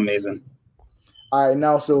 Yeah, that's amazing. All right,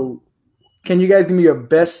 now, so can you guys give me your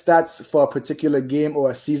best stats for a particular game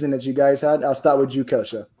or a season that you guys had? I'll start with you,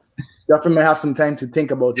 Kelsha. Dufferin may have some time to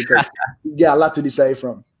think about it because you got a lot to decide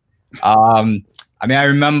from. I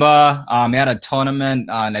remember we had a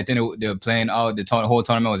tournament, and I think they were playing out. The whole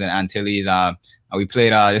tournament was in Antilles. We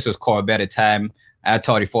played. This was Culpepper at the time. I had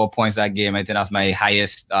 34 points that game. I think that's my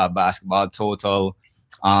highest basketball total.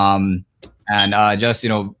 Just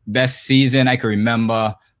best season I can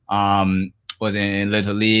remember was in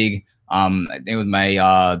Little League. I think it was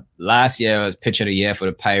my last year. Was pitcher of the year for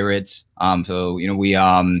the Pirates. So we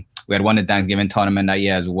had won the Thanksgiving tournament that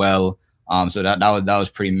year as well. So that was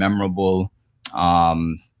pretty memorable.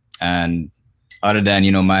 And other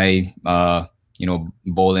than my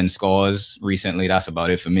bowling scores recently, that's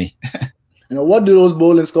about it for me. What do those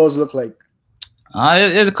bowling scores look like?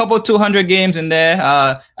 There's a couple 200 games in there,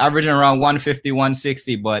 averaging around 150,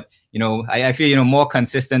 160. But I feel more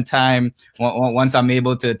consistent time. Once I'm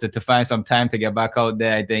able to find some time to get back out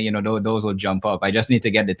there, I think those will jump up. I just need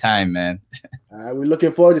to get the time, man. We're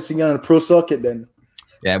looking forward to seeing you on the pro circuit then.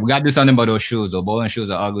 Yeah, we gotta do something about those shoes. Though bowling shoes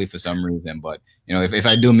are ugly for some reason, but if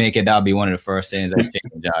I do make it, that'll be one of the first things I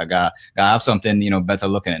change. I gotta have something better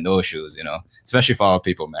looking in those shoes. Especially for our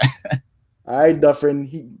people, man. All right,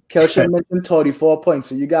 Dufferin. Kelsha mentioned 34 points,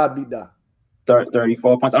 so you gotta beat that.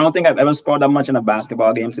 34 points. I don't think I've ever scored that much in a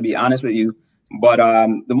basketball game, to be honest with you. But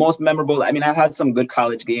the most memorable, I had had some good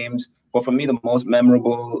college games, but for me, the most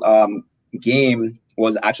memorable game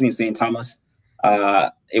was actually in St. Thomas.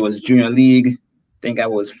 It was junior league. I think I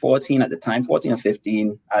was 14 at the time, 14 or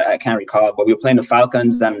 15. I can't recall, but we were playing the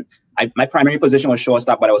Falcons, and my primary position was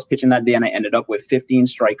shortstop, but I was pitching that day, and I ended up with 15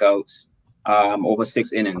 strikeouts over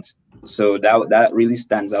 6 innings. So that really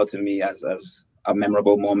stands out to me as a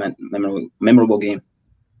memorable moment, memorable game.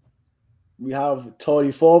 We have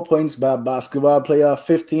 34 points by a basketball player,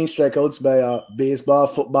 15 strikeouts by a baseball,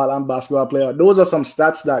 football, and basketball player. Those are some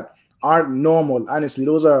stats that aren't normal. Honestly,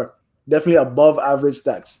 those are definitely above average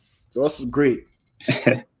stats. So that's great.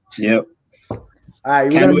 Yep. All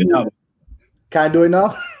right, can't do it now. Can't do it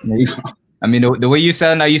now. The way you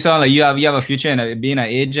sound like you have a future in being an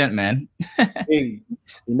agent, man. Hey,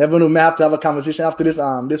 you never know. May have to have a conversation after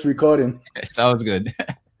this recording. It sounds good.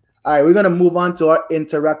 All right, we're gonna move on to our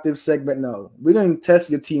interactive segment now. We're gonna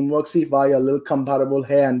test your teamwork, see if you're a little compatible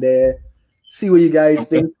here and there, see what you guys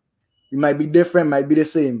think. You might be different, might be the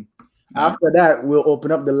same. After that, we'll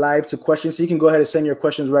open up the live to questions. So you can go ahead and send your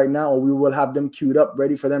questions right now, or we will have them queued up,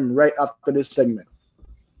 ready for them right after this segment.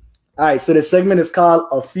 All right, so the segment is called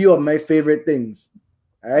A Few of My Favorite Things.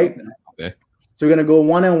 All right. Okay. So we're gonna go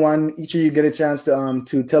one on one. Each of you get a chance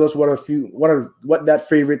to tell us what that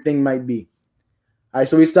favorite thing might be. All right,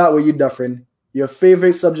 so we start with you, Dufferin. Your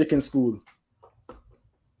favorite subject in school?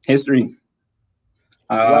 History.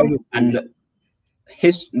 And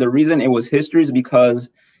the reason it was history is because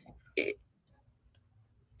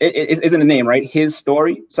it isn't a name, right? His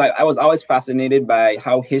story. So I was always fascinated by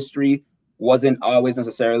how history wasn't always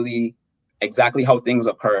necessarily exactly how things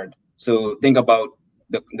occurred. So think about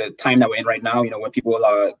the time that we're in right now, when people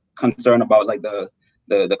are concerned about like the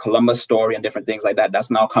Columbus story and different things like that, that's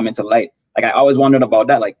now coming to light. Like I always wondered about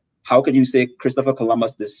that. Like, how could you say Christopher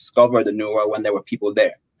Columbus discovered the New World when there were people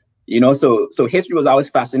there? So history was always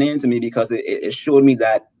fascinating to me because it showed me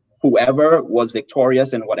that whoever was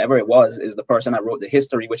victorious in whatever it was is the person that wrote the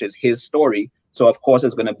history, which is his story. So of course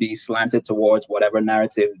it's going to be slanted towards whatever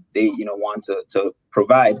narrative they want to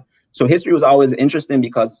provide. So history was always interesting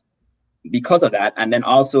because of that, and then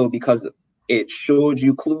also because it showed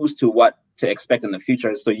you clues to what to expect in the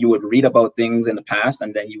future. So you would read about things in the past,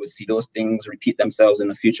 and then you would see those things repeat themselves in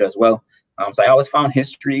the future as well. So I always found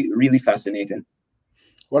history really fascinating.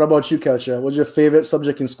 What about you, Kelsha? What's your favorite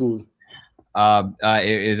subject in school? It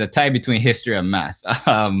is a tie between history and math.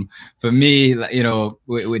 For me,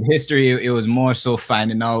 with history, it was more so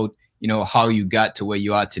finding out, you know, how you got to where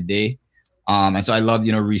you are today. And so I love,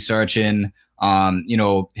 you know, researching, you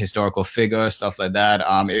know, historical figures, stuff like that.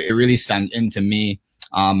 It really sank into me.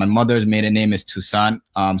 My mother's maiden name is Toussaint.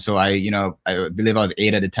 So you know, I believe I was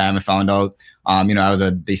 8 at the time. I found out, you know, I was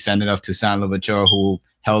a descendant of Toussaint Louverture, who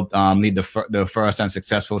helped lead the first and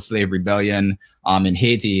successful slave rebellion in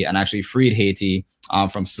Haiti, and actually freed Haiti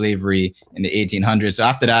from slavery in the 1800s. So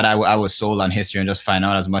after that, I was sold on history and just find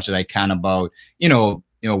out as much as I can about, you know,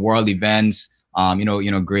 world events, you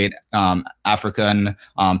know, great African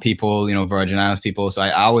people, you know, Virgin Islands people. So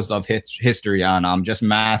I always love history and just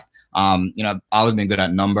math. You know, I've always been good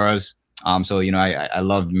at numbers. So, you know, I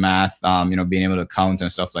loved math, you know, being able to count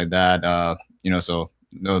and stuff like that. You know, so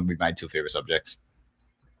those would be my 2 favorite subjects.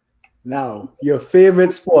 Now, your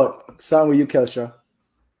favorite sport? Starting with you, Kelsha.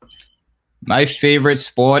 My favorite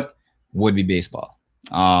sport would be baseball.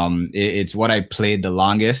 It's what I played the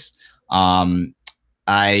longest. You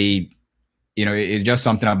know, it's just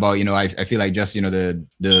something about, you know, I feel like just, you know,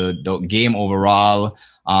 the game overall,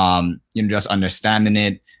 you know, just understanding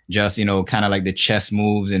it, just, you know, kind of like the chess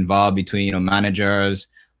moves involved between, you know, managers,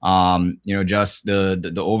 you know, just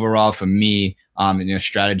the overall for me, you know,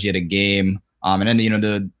 strategy of the game. And then, you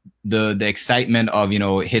know, the excitement of, you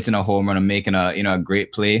know, hitting a home run and making a, you know, a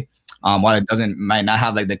great play. While it might not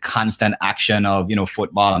have like the constant action of, you know,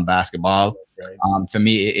 football and basketball, right. For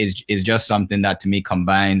me, is just something that to me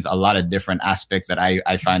combines a lot of different aspects that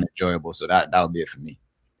I find enjoyable. So that would be it for me.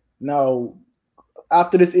 Now,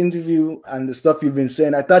 after this interview and the stuff you've been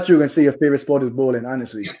saying, I thought you were going to say your favorite sport is bowling,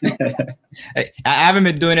 honestly. I haven't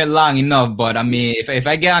been doing it long enough, but I mean, if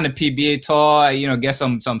I get on the PBA tour, you know, get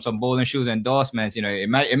some bowling shoes endorsements, you know,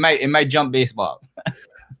 it might jump baseball.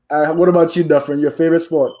 What about you, Dufferin? Your favorite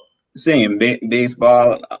sport? Same,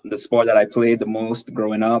 baseball, the sport that I played the most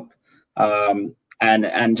growing up,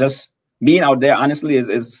 and just being out there, honestly,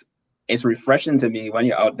 is refreshing to me when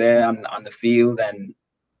you're out there on the field, and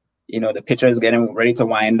you know the pitcher is getting ready to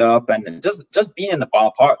wind up, and just being in the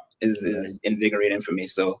ballpark is invigorating for me.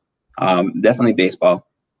 So definitely baseball.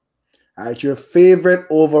 All right, your favorite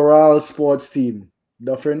overall sports team,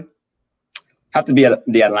 Dufferin? Have to be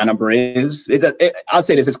the Atlanta Braves. I'll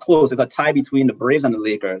say this: it's close. It's a tie between the Braves and the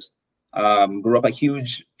Lakers. Grew up a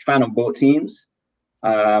huge fan of both teams,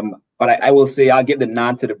 but I will say I'll give the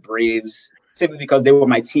nod to the Braves simply because they were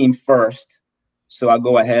my team first. So I'll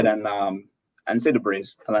go ahead and say the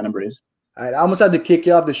Braves, Atlanta Braves. All right, I almost had to kick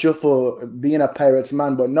you off the show for being a Pirates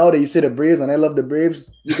man, but now that you say the Braves and I love the Braves,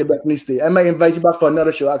 you can definitely stay. I might invite you back for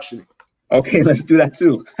another show, actually. Okay, let's do that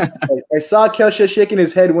too. I saw Kelsha shaking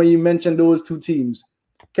his head when you mentioned those 2 teams.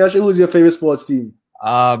 Kelsha, who's your favorite sports team?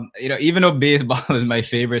 You know, even though baseball is my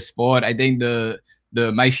favorite sport, I think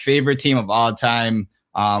my favorite team of all time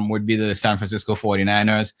would be the San Francisco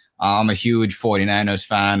 49ers. I'm a huge 49ers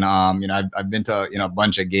fan. You know, I've been to, you know, a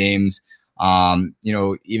bunch of games. You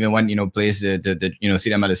know, even when, you know, plays the you know, see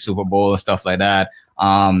them at the Super Bowl and stuff like that.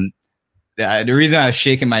 The reason I was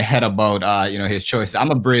shaking my head about, you know, his choice, I'm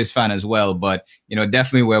a Braves fan as well, but, you know,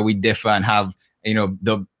 definitely where we differ and have, you know,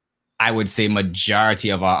 I would say majority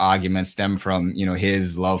of our arguments stem from, you know,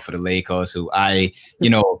 his love for the Lakers, who you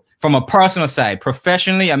know, from a personal side,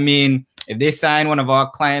 professionally, I mean, if they sign one of our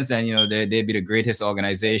clients, then, you know, they'd be the greatest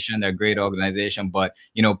organization. They're a great organization. But,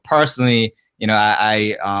 you know, personally, you know,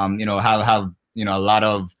 I you know, have, you know, a lot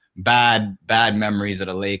of bad memories of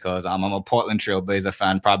the Lakers. I'm a Portland Trail Blazer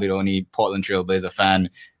fan, probably the only Portland Trail Blazer fan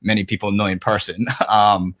many people know in person.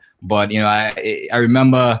 But, you know, I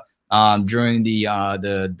remember during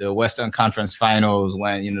the Western Conference Finals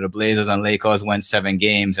when, you know, the Blazers and Lakers went 7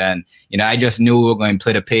 games, and, you know, I just knew we were going to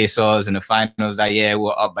play the Pacers in the finals that year. We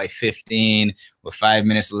were up by 15 with 5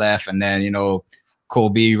 minutes left, and then, you know,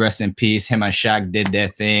 Kobe, rest in peace, him and Shaq did their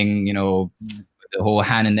thing, you know, the whole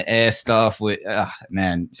hand in the air stuff with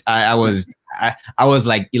man, I was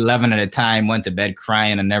like 11 at a time, went to bed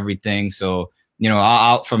crying and everything. So, you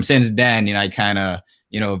know, from since then, you know, I kind of,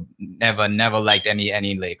 you know, never liked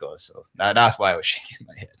any Lakers. So that's why I was shaking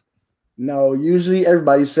my head. No, usually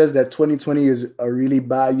everybody says that 2020 is a really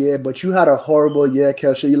bad year, but you had a horrible year,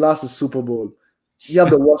 Kelsha. You lost the Super Bowl. You have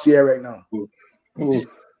the worst year right now. Ooh.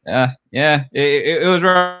 Yeah. It was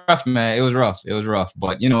rough, man. It was rough.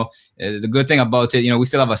 But, you know, the good thing about it, you know, we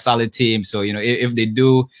still have a solid team. So, you know, if they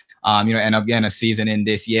do, you know, end up getting a season in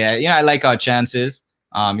this year, you know, I like our chances.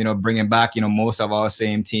 You know, bringing back, you know, most of our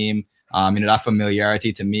same team. You know, that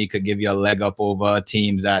familiarity to me could give you a leg up over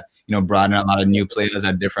teams that, you know, brought in a lot of new players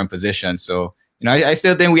at different positions. So, you know, I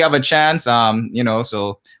still think we have a chance. You know,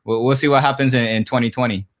 so we'll see what happens in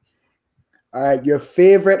 2020. All right, your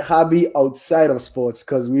favorite hobby outside of sports,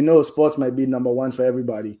 because we know sports might be number 1 for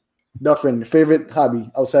everybody. Dufferin, favorite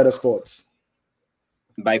hobby outside of sports?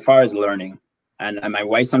 By far is learning. And my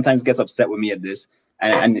wife sometimes gets upset with me at this.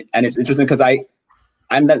 And it's interesting because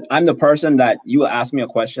I'm the person that you will ask me a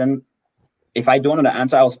question. If I don't know the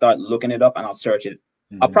answer, I'll start looking it up and I'll search it.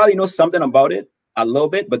 I'll probably know something about it a little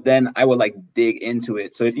bit, but then I will like dig into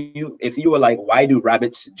it. So if you were like, why do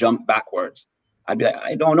rabbits jump backwards? I'd be like,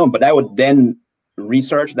 I don't know, but I would then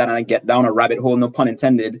research that and I get down a rabbit hole, no pun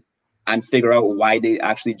intended, and figure out why they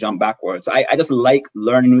actually jump backwards. So I just like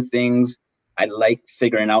learning new things. I like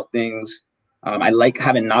figuring out things. I like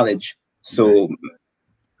having knowledge. So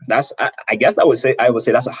that's, I guess I would say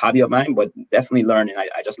that's a hobby of mine, but definitely learning.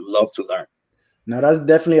 I just love to learn. Now that's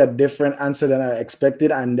definitely a different answer than I expected,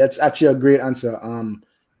 and that's actually a great answer.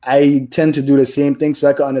 I tend to do the same thing, so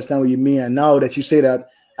I can understand what you mean. And now that you say that,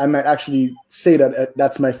 I might actually say that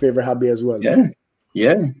that's my favorite hobby as well.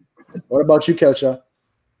 Yeah. What about you, Kelsha?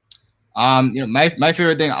 My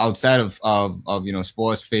favorite thing outside of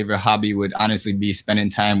sports, favorite hobby would honestly be spending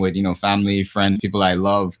time with family, friends, people I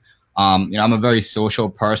love. I'm a very social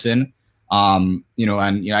person.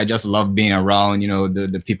 I just love being around,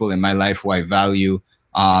 the people in my life who I value.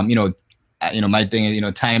 My thing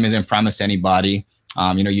is, time isn't promised to anybody.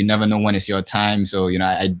 You never know when it's your time. So,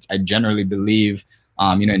 I generally believe,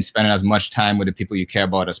 in spending as much time with the people you care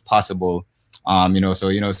about as possible.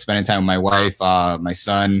 Spending time with my wife, my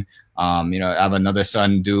son, I have another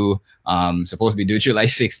son supposed to be due July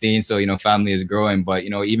 16. So, family is growing, but,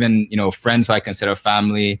 even, friends who I consider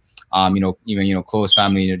family, even close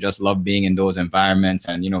family, just love being in those environments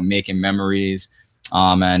and making memories,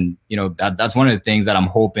 that's one of the things that I'm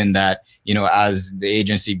hoping that as the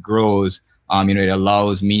agency grows, it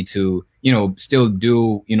allows me to still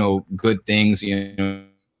do good things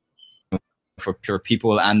for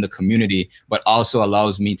people and the community, but also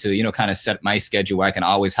allows me to kind of set my schedule where I can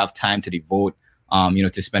always have time to devote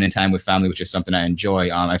to spending time with family, which is something I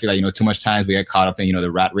enjoy. I feel like, too much times we get caught up in,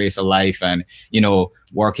 the rat race of life and,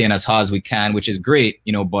 working as hard as we can, which is great,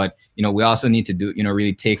 but, we also need to do,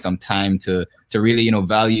 really take some time to really,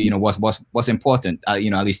 value, what's important, at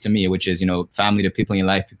least to me, which is, family, the people in your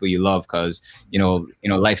life, people you love, because,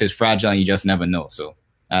 life is fragile and you just never know. So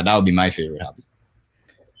that would be my favorite hobby.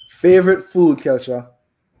 Favorite food, Kelsha?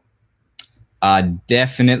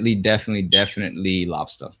 Definitely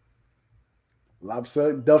lobster.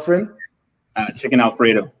 Lobster. Dufferin? Chicken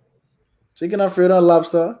Alfredo. Chicken Alfredo and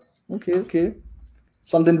lobster. Okay.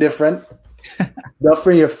 Something different.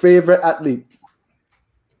 Dufferin, your favorite athlete?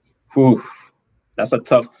 Whew, that's a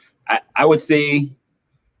tough. I would say,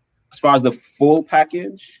 as far as the full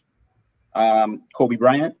package, Kobe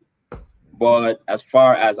Bryant. But as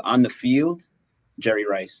far as on the field, Jerry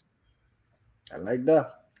Rice. I like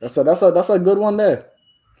that. That's a good one there.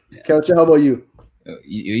 Yeah. Kelsha, how about you?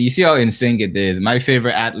 You see how in sync it is. My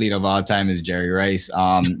favorite athlete of all time is Jerry Rice.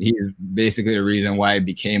 He is basically the reason why I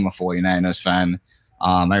became a 49ers fan.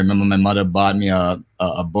 I remember my mother bought me a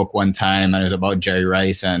book one time, and it was about Jerry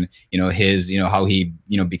Rice and his how he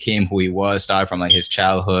became who he was, started from like his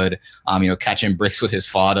childhood, catching bricks with his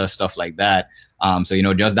father, stuff like that.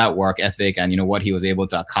 So just that work ethic and what he was able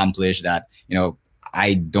to accomplish, that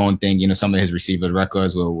I don't think some of his receiver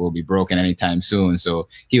records will be broken anytime soon. So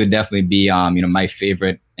he would definitely be my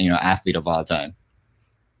favorite athlete of all time.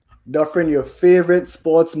 Dufferin, your favorite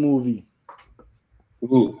sports movie?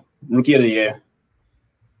 Ooh, Rookie of the Year.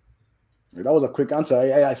 That was a quick answer.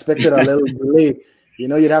 I expected a little delay.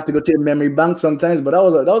 You'd have to go to your memory bank sometimes, but that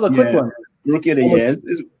was a quick one. Rookie of the Year.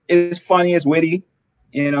 It's funny. It's witty.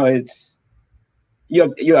 It's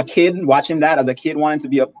you're a kid watching that as a kid wanting to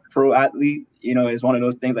be a pro athlete. It's one of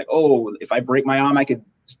those things like, oh, if I break my arm, I could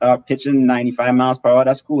start pitching 95 miles per hour.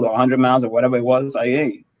 That's cool, or 100 miles or whatever it was. Like,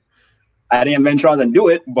 hey, I didn't venture out and do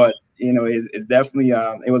it, but it's definitely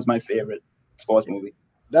it was my favorite sports movie.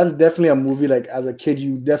 That's definitely a movie like as a kid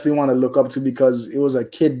you definitely want to look up to because it was a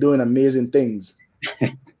kid doing amazing things.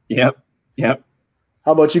 Yep. How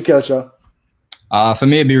about you, Kelsha? For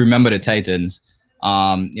me, it'd be Remember the Titans.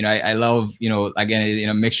 I love, again,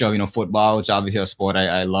 a mixture of, football, which is obviously a sport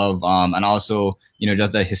I love. And also,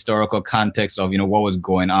 just the historical context of, what was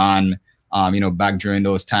going on, back during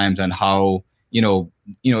those times and how,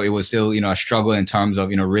 it was still, a struggle in terms of,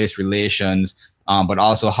 race relations, but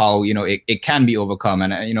also how, it can be overcome.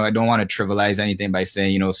 And, I don't want to trivialize anything by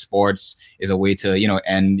saying, sports is a way to,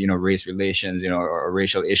 end, race relations, or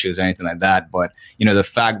racial issues or anything like that. But, the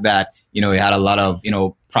fact that, it had a lot of,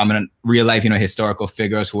 prominent real life, historical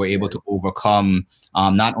figures who were able to overcome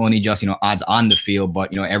not only just, odds on the field,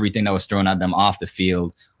 but, everything that was thrown at them off the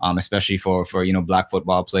field, especially for Black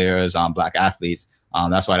football players, Black athletes.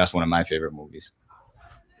 That's why that's one of my favorite movies.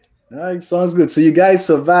 All right, sounds good. So you guys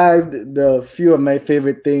survived the few of my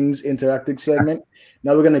favorite things interactive segment.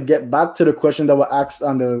 Now we're gonna get back to the question that were asked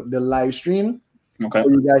on the live stream for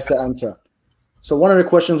you guys to answer. So one of the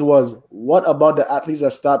questions was, what about the athletes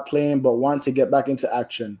that start playing but want to get back into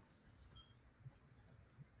action?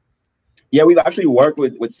 Yeah, we've actually worked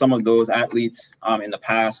with some of those athletes in the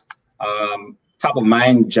past. Top of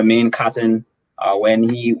mind, Jermaine Cotton, when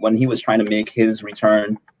he was trying to make his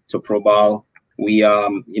return to pro ball, we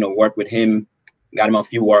worked with him, got him a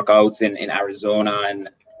few workouts in Arizona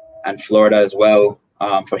and Florida as well,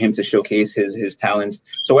 for him to showcase his talents.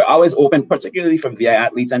 So we're always open, particularly for VI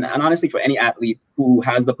athletes and honestly for any athlete who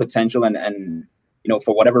has the potential and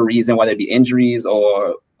for whatever reason, whether it be injuries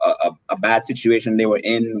or a bad situation they were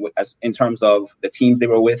in terms of the teams they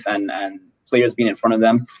were with and players being in front of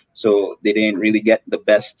them, so they didn't really get the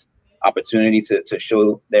best opportunity to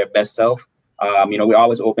show their best self. We're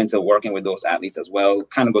always open to working with those athletes as well,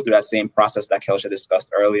 kind of go through that same process that Kelsha discussed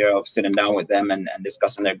earlier of sitting down with them and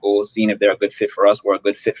discussing their goals, seeing if they're a good fit for us, we're a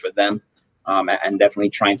good fit for them, and definitely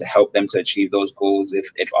trying to help them to achieve those goals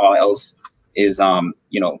if all else is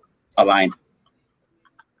aligned.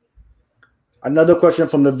 Another question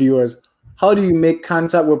from the viewers. How do you make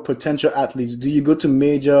contact with potential athletes? Do you go to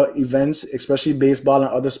major events, especially baseball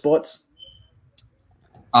and other sports?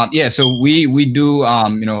 Yeah, so we do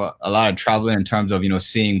a lot of traveling in terms of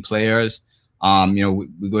seeing players.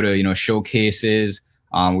 We go to showcases.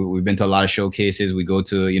 We've been to a lot of showcases. We go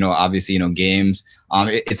to obviously games.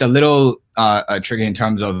 It's a little tricky in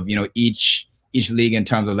terms of each league in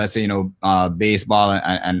terms of, let's say baseball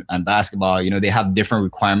and basketball. They have different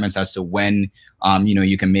requirements as to when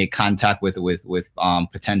you can make contact with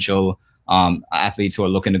potential athletes who are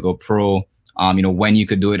looking to go pro. When you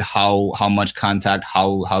could do it, how much contact,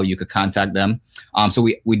 how you could contact them. So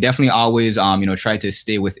we definitely always, try to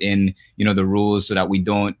stay within, the rules so that we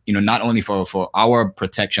don't, not only for our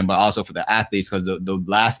protection, but also for the athletes, because the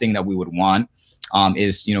last thing that we would want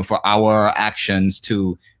is, for our actions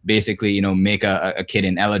to basically, make a kid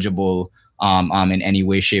ineligible in any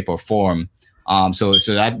way, shape or form. So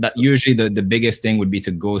that usually the biggest thing would be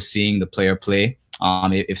to go seeing the player play.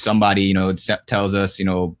 If somebody, tells us,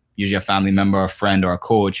 usually a family member, or a friend, or a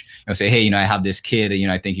coach, say, hey, I have this kid,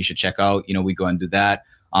 I think you should check out, we go and do that.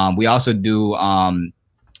 We also do,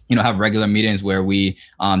 have regular meetings where we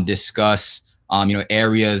discuss,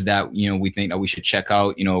 areas that, we think that we should check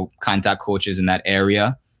out, contact coaches in that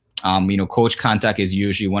area. Coach contact is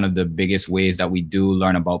usually one of the biggest ways that we do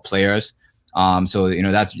learn about players. So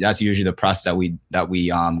that's usually the process that we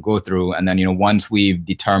go through, and then once we've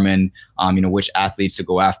determined which athletes to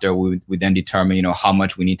go after, we then determine how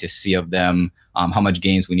much we need to see of them, how much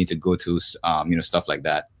games we need to go to, stuff like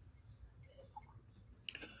that.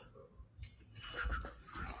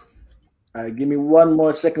 All right, give me one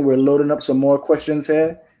more second. We're loading up some more questions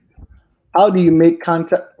here. How do you make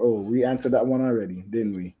contact? Oh, we answered that one already,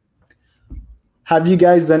 didn't we? Have you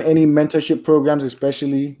guys done any mentorship programs,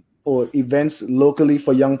 especially or events locally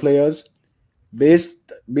for young players,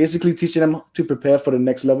 basically teaching them to prepare for the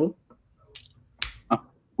next level?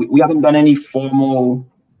 We haven't done any formal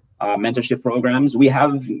mentorship programs. We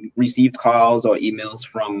have received calls or emails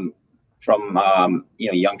from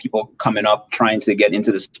young people coming up, trying to get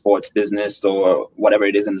into the sports business or whatever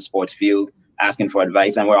it is in the sports field, asking for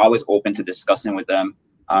advice, and we're always open to discussing with them,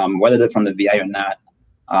 whether they're from the VI or not.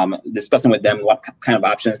 Discussing with them what kind of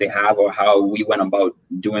options they have or how we went about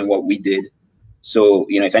doing what we did. So,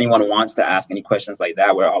 if anyone wants to ask any questions like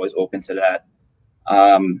that, we're always open to that.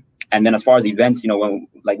 And then as far as events, when,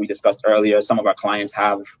 like we discussed earlier, some of our clients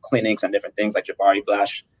have clinics and different things, like Jabari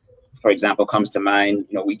Blash, for example, comes to mind.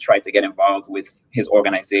 We try to get involved with his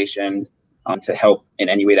organization to help in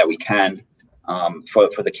any way that we can for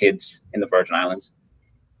the kids in the Virgin Islands.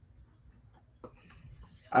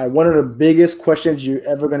 One of the biggest questions you're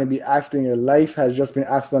ever going to be asked in your life has just been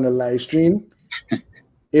asked on the live stream.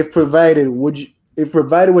 If provided with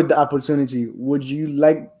the opportunity, would you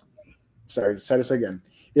like? Sorry, say this again.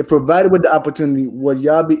 If provided with the opportunity, would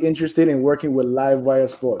y'all be interested in working with Live Wire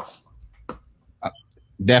Sports?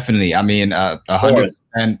 Definitely. I mean,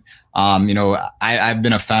 100%. I've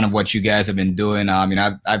been a fan of what you guys have been doing.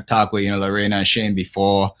 I've talked with Lorena and Shane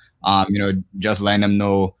before. Just letting them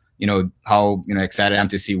know. How excited I am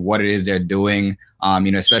to see what it is they're doing,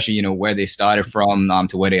 especially where they started from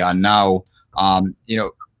to where they are now.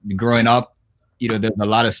 Growing up, there's a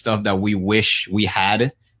lot of stuff that we wish we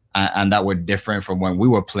had and that were different from when we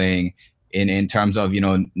were playing in terms of,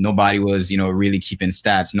 nobody was, really keeping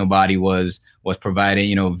stats. Nobody was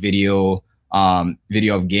providing, video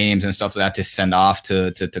of games and stuff like that to send off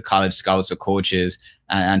to college scouts or coaches,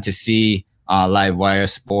 and to see Live Wire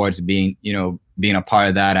Sports being a part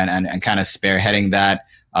of that and kind of spearheading that,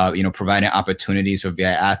 providing opportunities for VI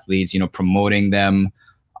athletes, promoting them,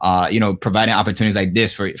 providing opportunities like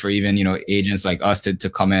this for even, agents like us to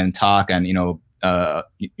come in and talk and,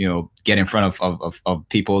 get in front of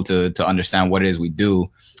people to understand what it is we do.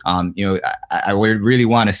 I would really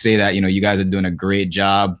want to say that, you guys are doing a great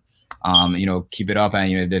job. Keep it up.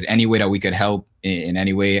 And, if there's any way that we could help in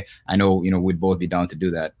any way, I know, we'd both be down to do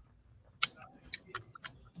that.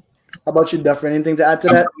 How about you, Dufferin? Anything to add to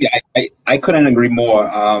that? Yeah, I couldn't agree more.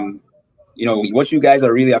 What you guys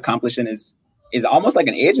are really accomplishing is almost like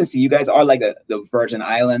an agency. You guys are like the Virgin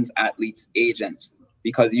Islands athletes agents,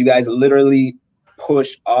 because you guys literally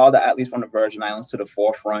push all the athletes from the Virgin Islands to the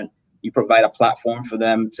forefront. You provide a platform for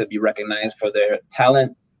them to be recognized for their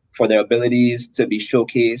talent, for their abilities, to be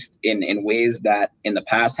showcased in ways that in the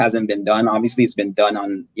past hasn't been done. Obviously, it's been done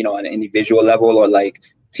on, an individual level or like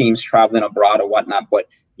teams traveling abroad or whatnot, but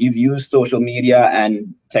you've used social media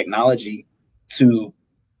and technology to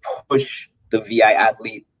push the VI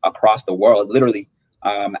athlete across the world, literally.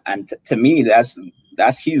 And to me, that's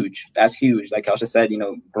huge. That's huge. Like Kelsha said,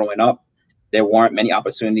 growing up, there weren't many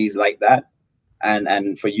opportunities like that.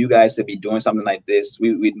 And for you guys to be doing something like this,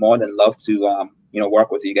 we'd more than love to,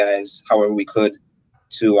 work with you guys however we could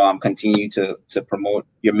to continue to promote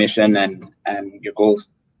your mission and your goals.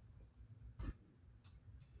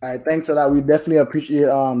 All right, thanks a lot. We definitely appreciate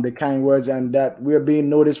the kind words and that we're being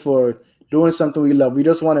noticed for doing something we love. We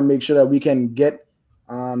just want to make sure that we can get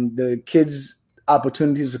the kids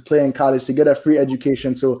opportunities to play in college, to get a free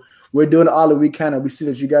education. So we're doing all that we can, and we see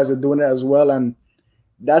that you guys are doing it as well. And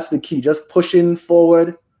that's the key, just pushing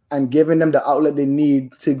forward and giving them the outlet they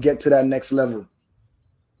need to get to that next level.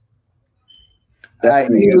 All right,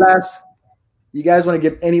 you guys want to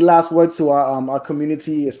give any last words to our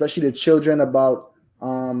community, especially the children, about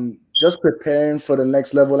just preparing for the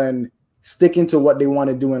next level and sticking to what they want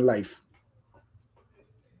to do in life?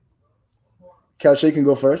 Kelsha, you can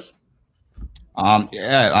go first. Before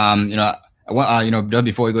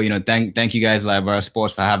we go, thank you guys, Live Wire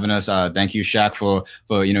Sports, for having us. Thank you, Shaq, for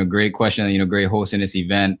great question, great hosting this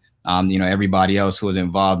event. Everybody else who was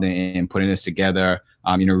involved in putting this together,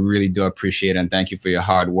 really do appreciate it, and thank you for your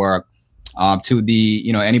hard work. To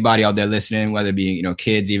the, anybody out there listening, whether it be,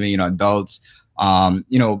 kids, even, adults,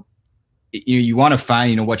 you want to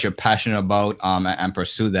find, what you're passionate about, and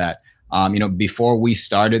pursue that. Before we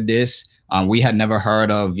started this, we had never heard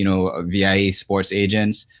of, VIA sports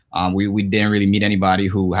agents. We didn't really meet anybody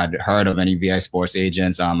who had heard of any VIA sports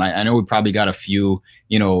agents. I know we probably got a few,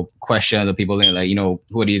 questions of people like,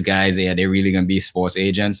 who are these guys? Are they really going to be sports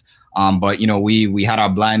agents? But, we had our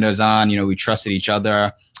blinders on, we trusted each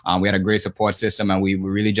other. We had a great support system, and we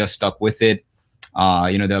really just stuck with it. There are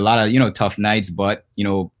a lot of, tough nights, but,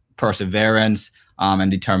 perseverance and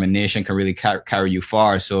determination can really carry you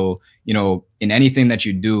far. So, in anything that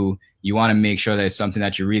you do, you want to make sure that it's something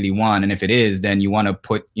that you really want. And if it is, then you want to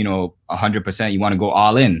put, 100%, you want to go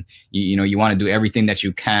all in. You want to do everything that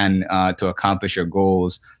you can to accomplish your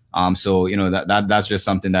goals. So, that's just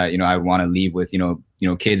something that, I want to leave with,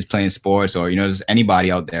 kids playing sports, or, just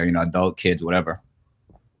anybody out there, adult, kids, whatever.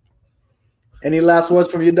 Any last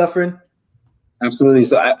words from you, Dufferin? Absolutely.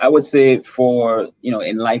 So I would say for,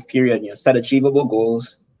 in life period, set achievable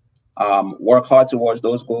goals, work hard towards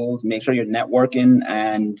those goals, make sure you're networking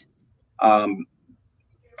and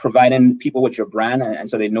providing people with your brand and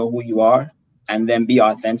so they know who you are, and then be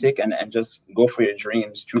authentic and just go for your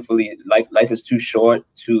dreams. Truthfully, life is too short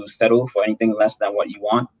to settle for anything less than what you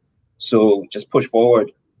want. So just push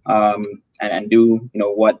forward and do,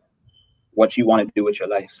 what you want to do with your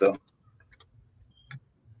life. So.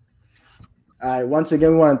 All right. Once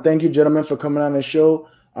again, we want to thank you, gentlemen, for coming on the show.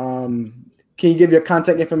 Can you give your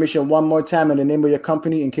contact information one more time and the name of your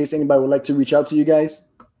company in case anybody would like to reach out to you guys?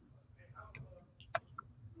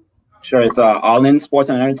 Sure. It's All In Sports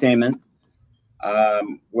and Entertainment.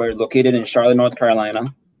 We're located in Charlotte, North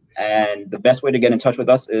Carolina. And the best way to get in touch with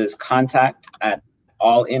us is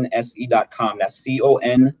contact@allinse.com. That's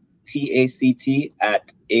CONTACT@ALLINS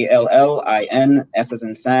as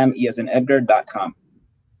in Sam, E as in Edgar.com.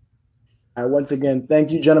 Once again, thank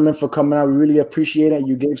you, gentlemen, for coming out. We really appreciate it.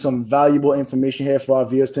 You gave some valuable information here for our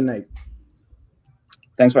viewers tonight.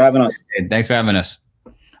 Thanks for having us. Thanks for having us.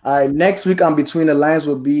 All right, next week on Between the Lines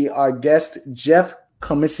will be our guest, Jeff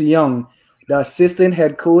Commission, the assistant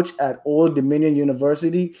head coach at Old Dominion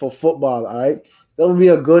University for football. All right, that will be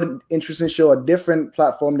a good, interesting show, a different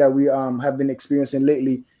platform that we have been experiencing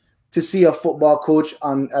lately to see a football coach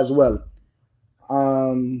on as well.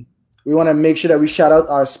 We want to make sure that we shout out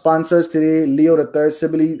our sponsors today, Leo the Third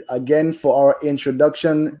Sibley, again for our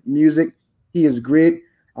introduction music He is great.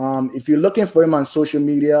 If you're looking for him on social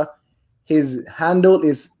media, his handle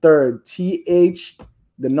is third, TH3RD.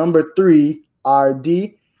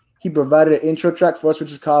 He provided an intro track for us,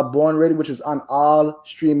 which is called Born Ready, which is on all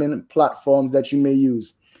streaming platforms that you may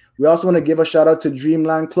use. We also want to give a shout out to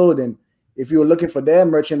Dreamland Clothing. If you're looking for their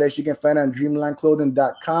merchandise, you can find it on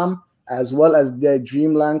dreamlandclothing.com as well as their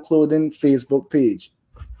Dreamland Clothing Facebook page.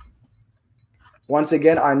 Once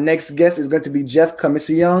again, our next guest is going to be Jeff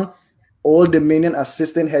Commission, Old Dominion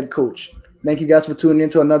Assistant Head Coach. Thank you guys for tuning in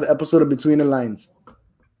to another episode of Between the Lines.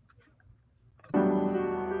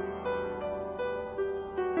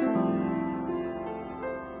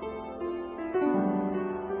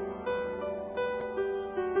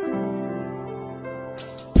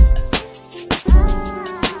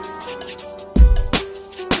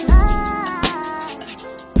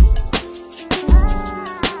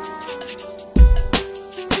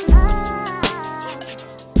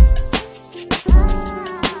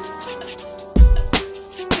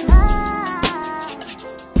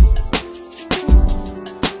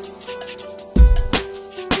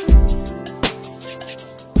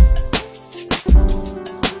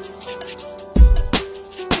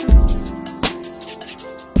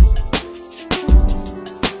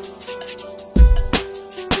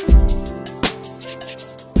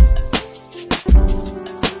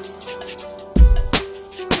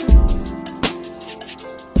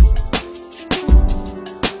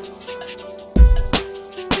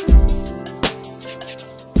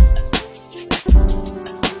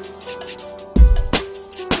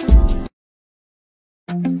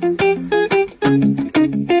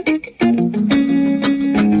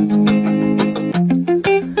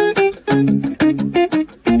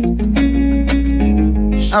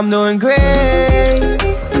 I'm doing great,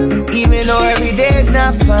 even though every day's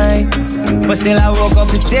not fine. But still I woke up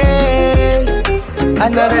today,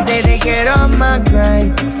 another day to get on my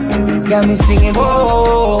grind. Got me singing,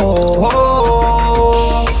 whoa,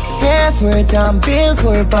 whoa. Effort on bills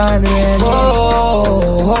we're pondering,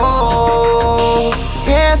 whoa, whoa.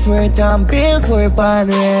 Effort on bills we're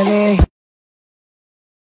pondering.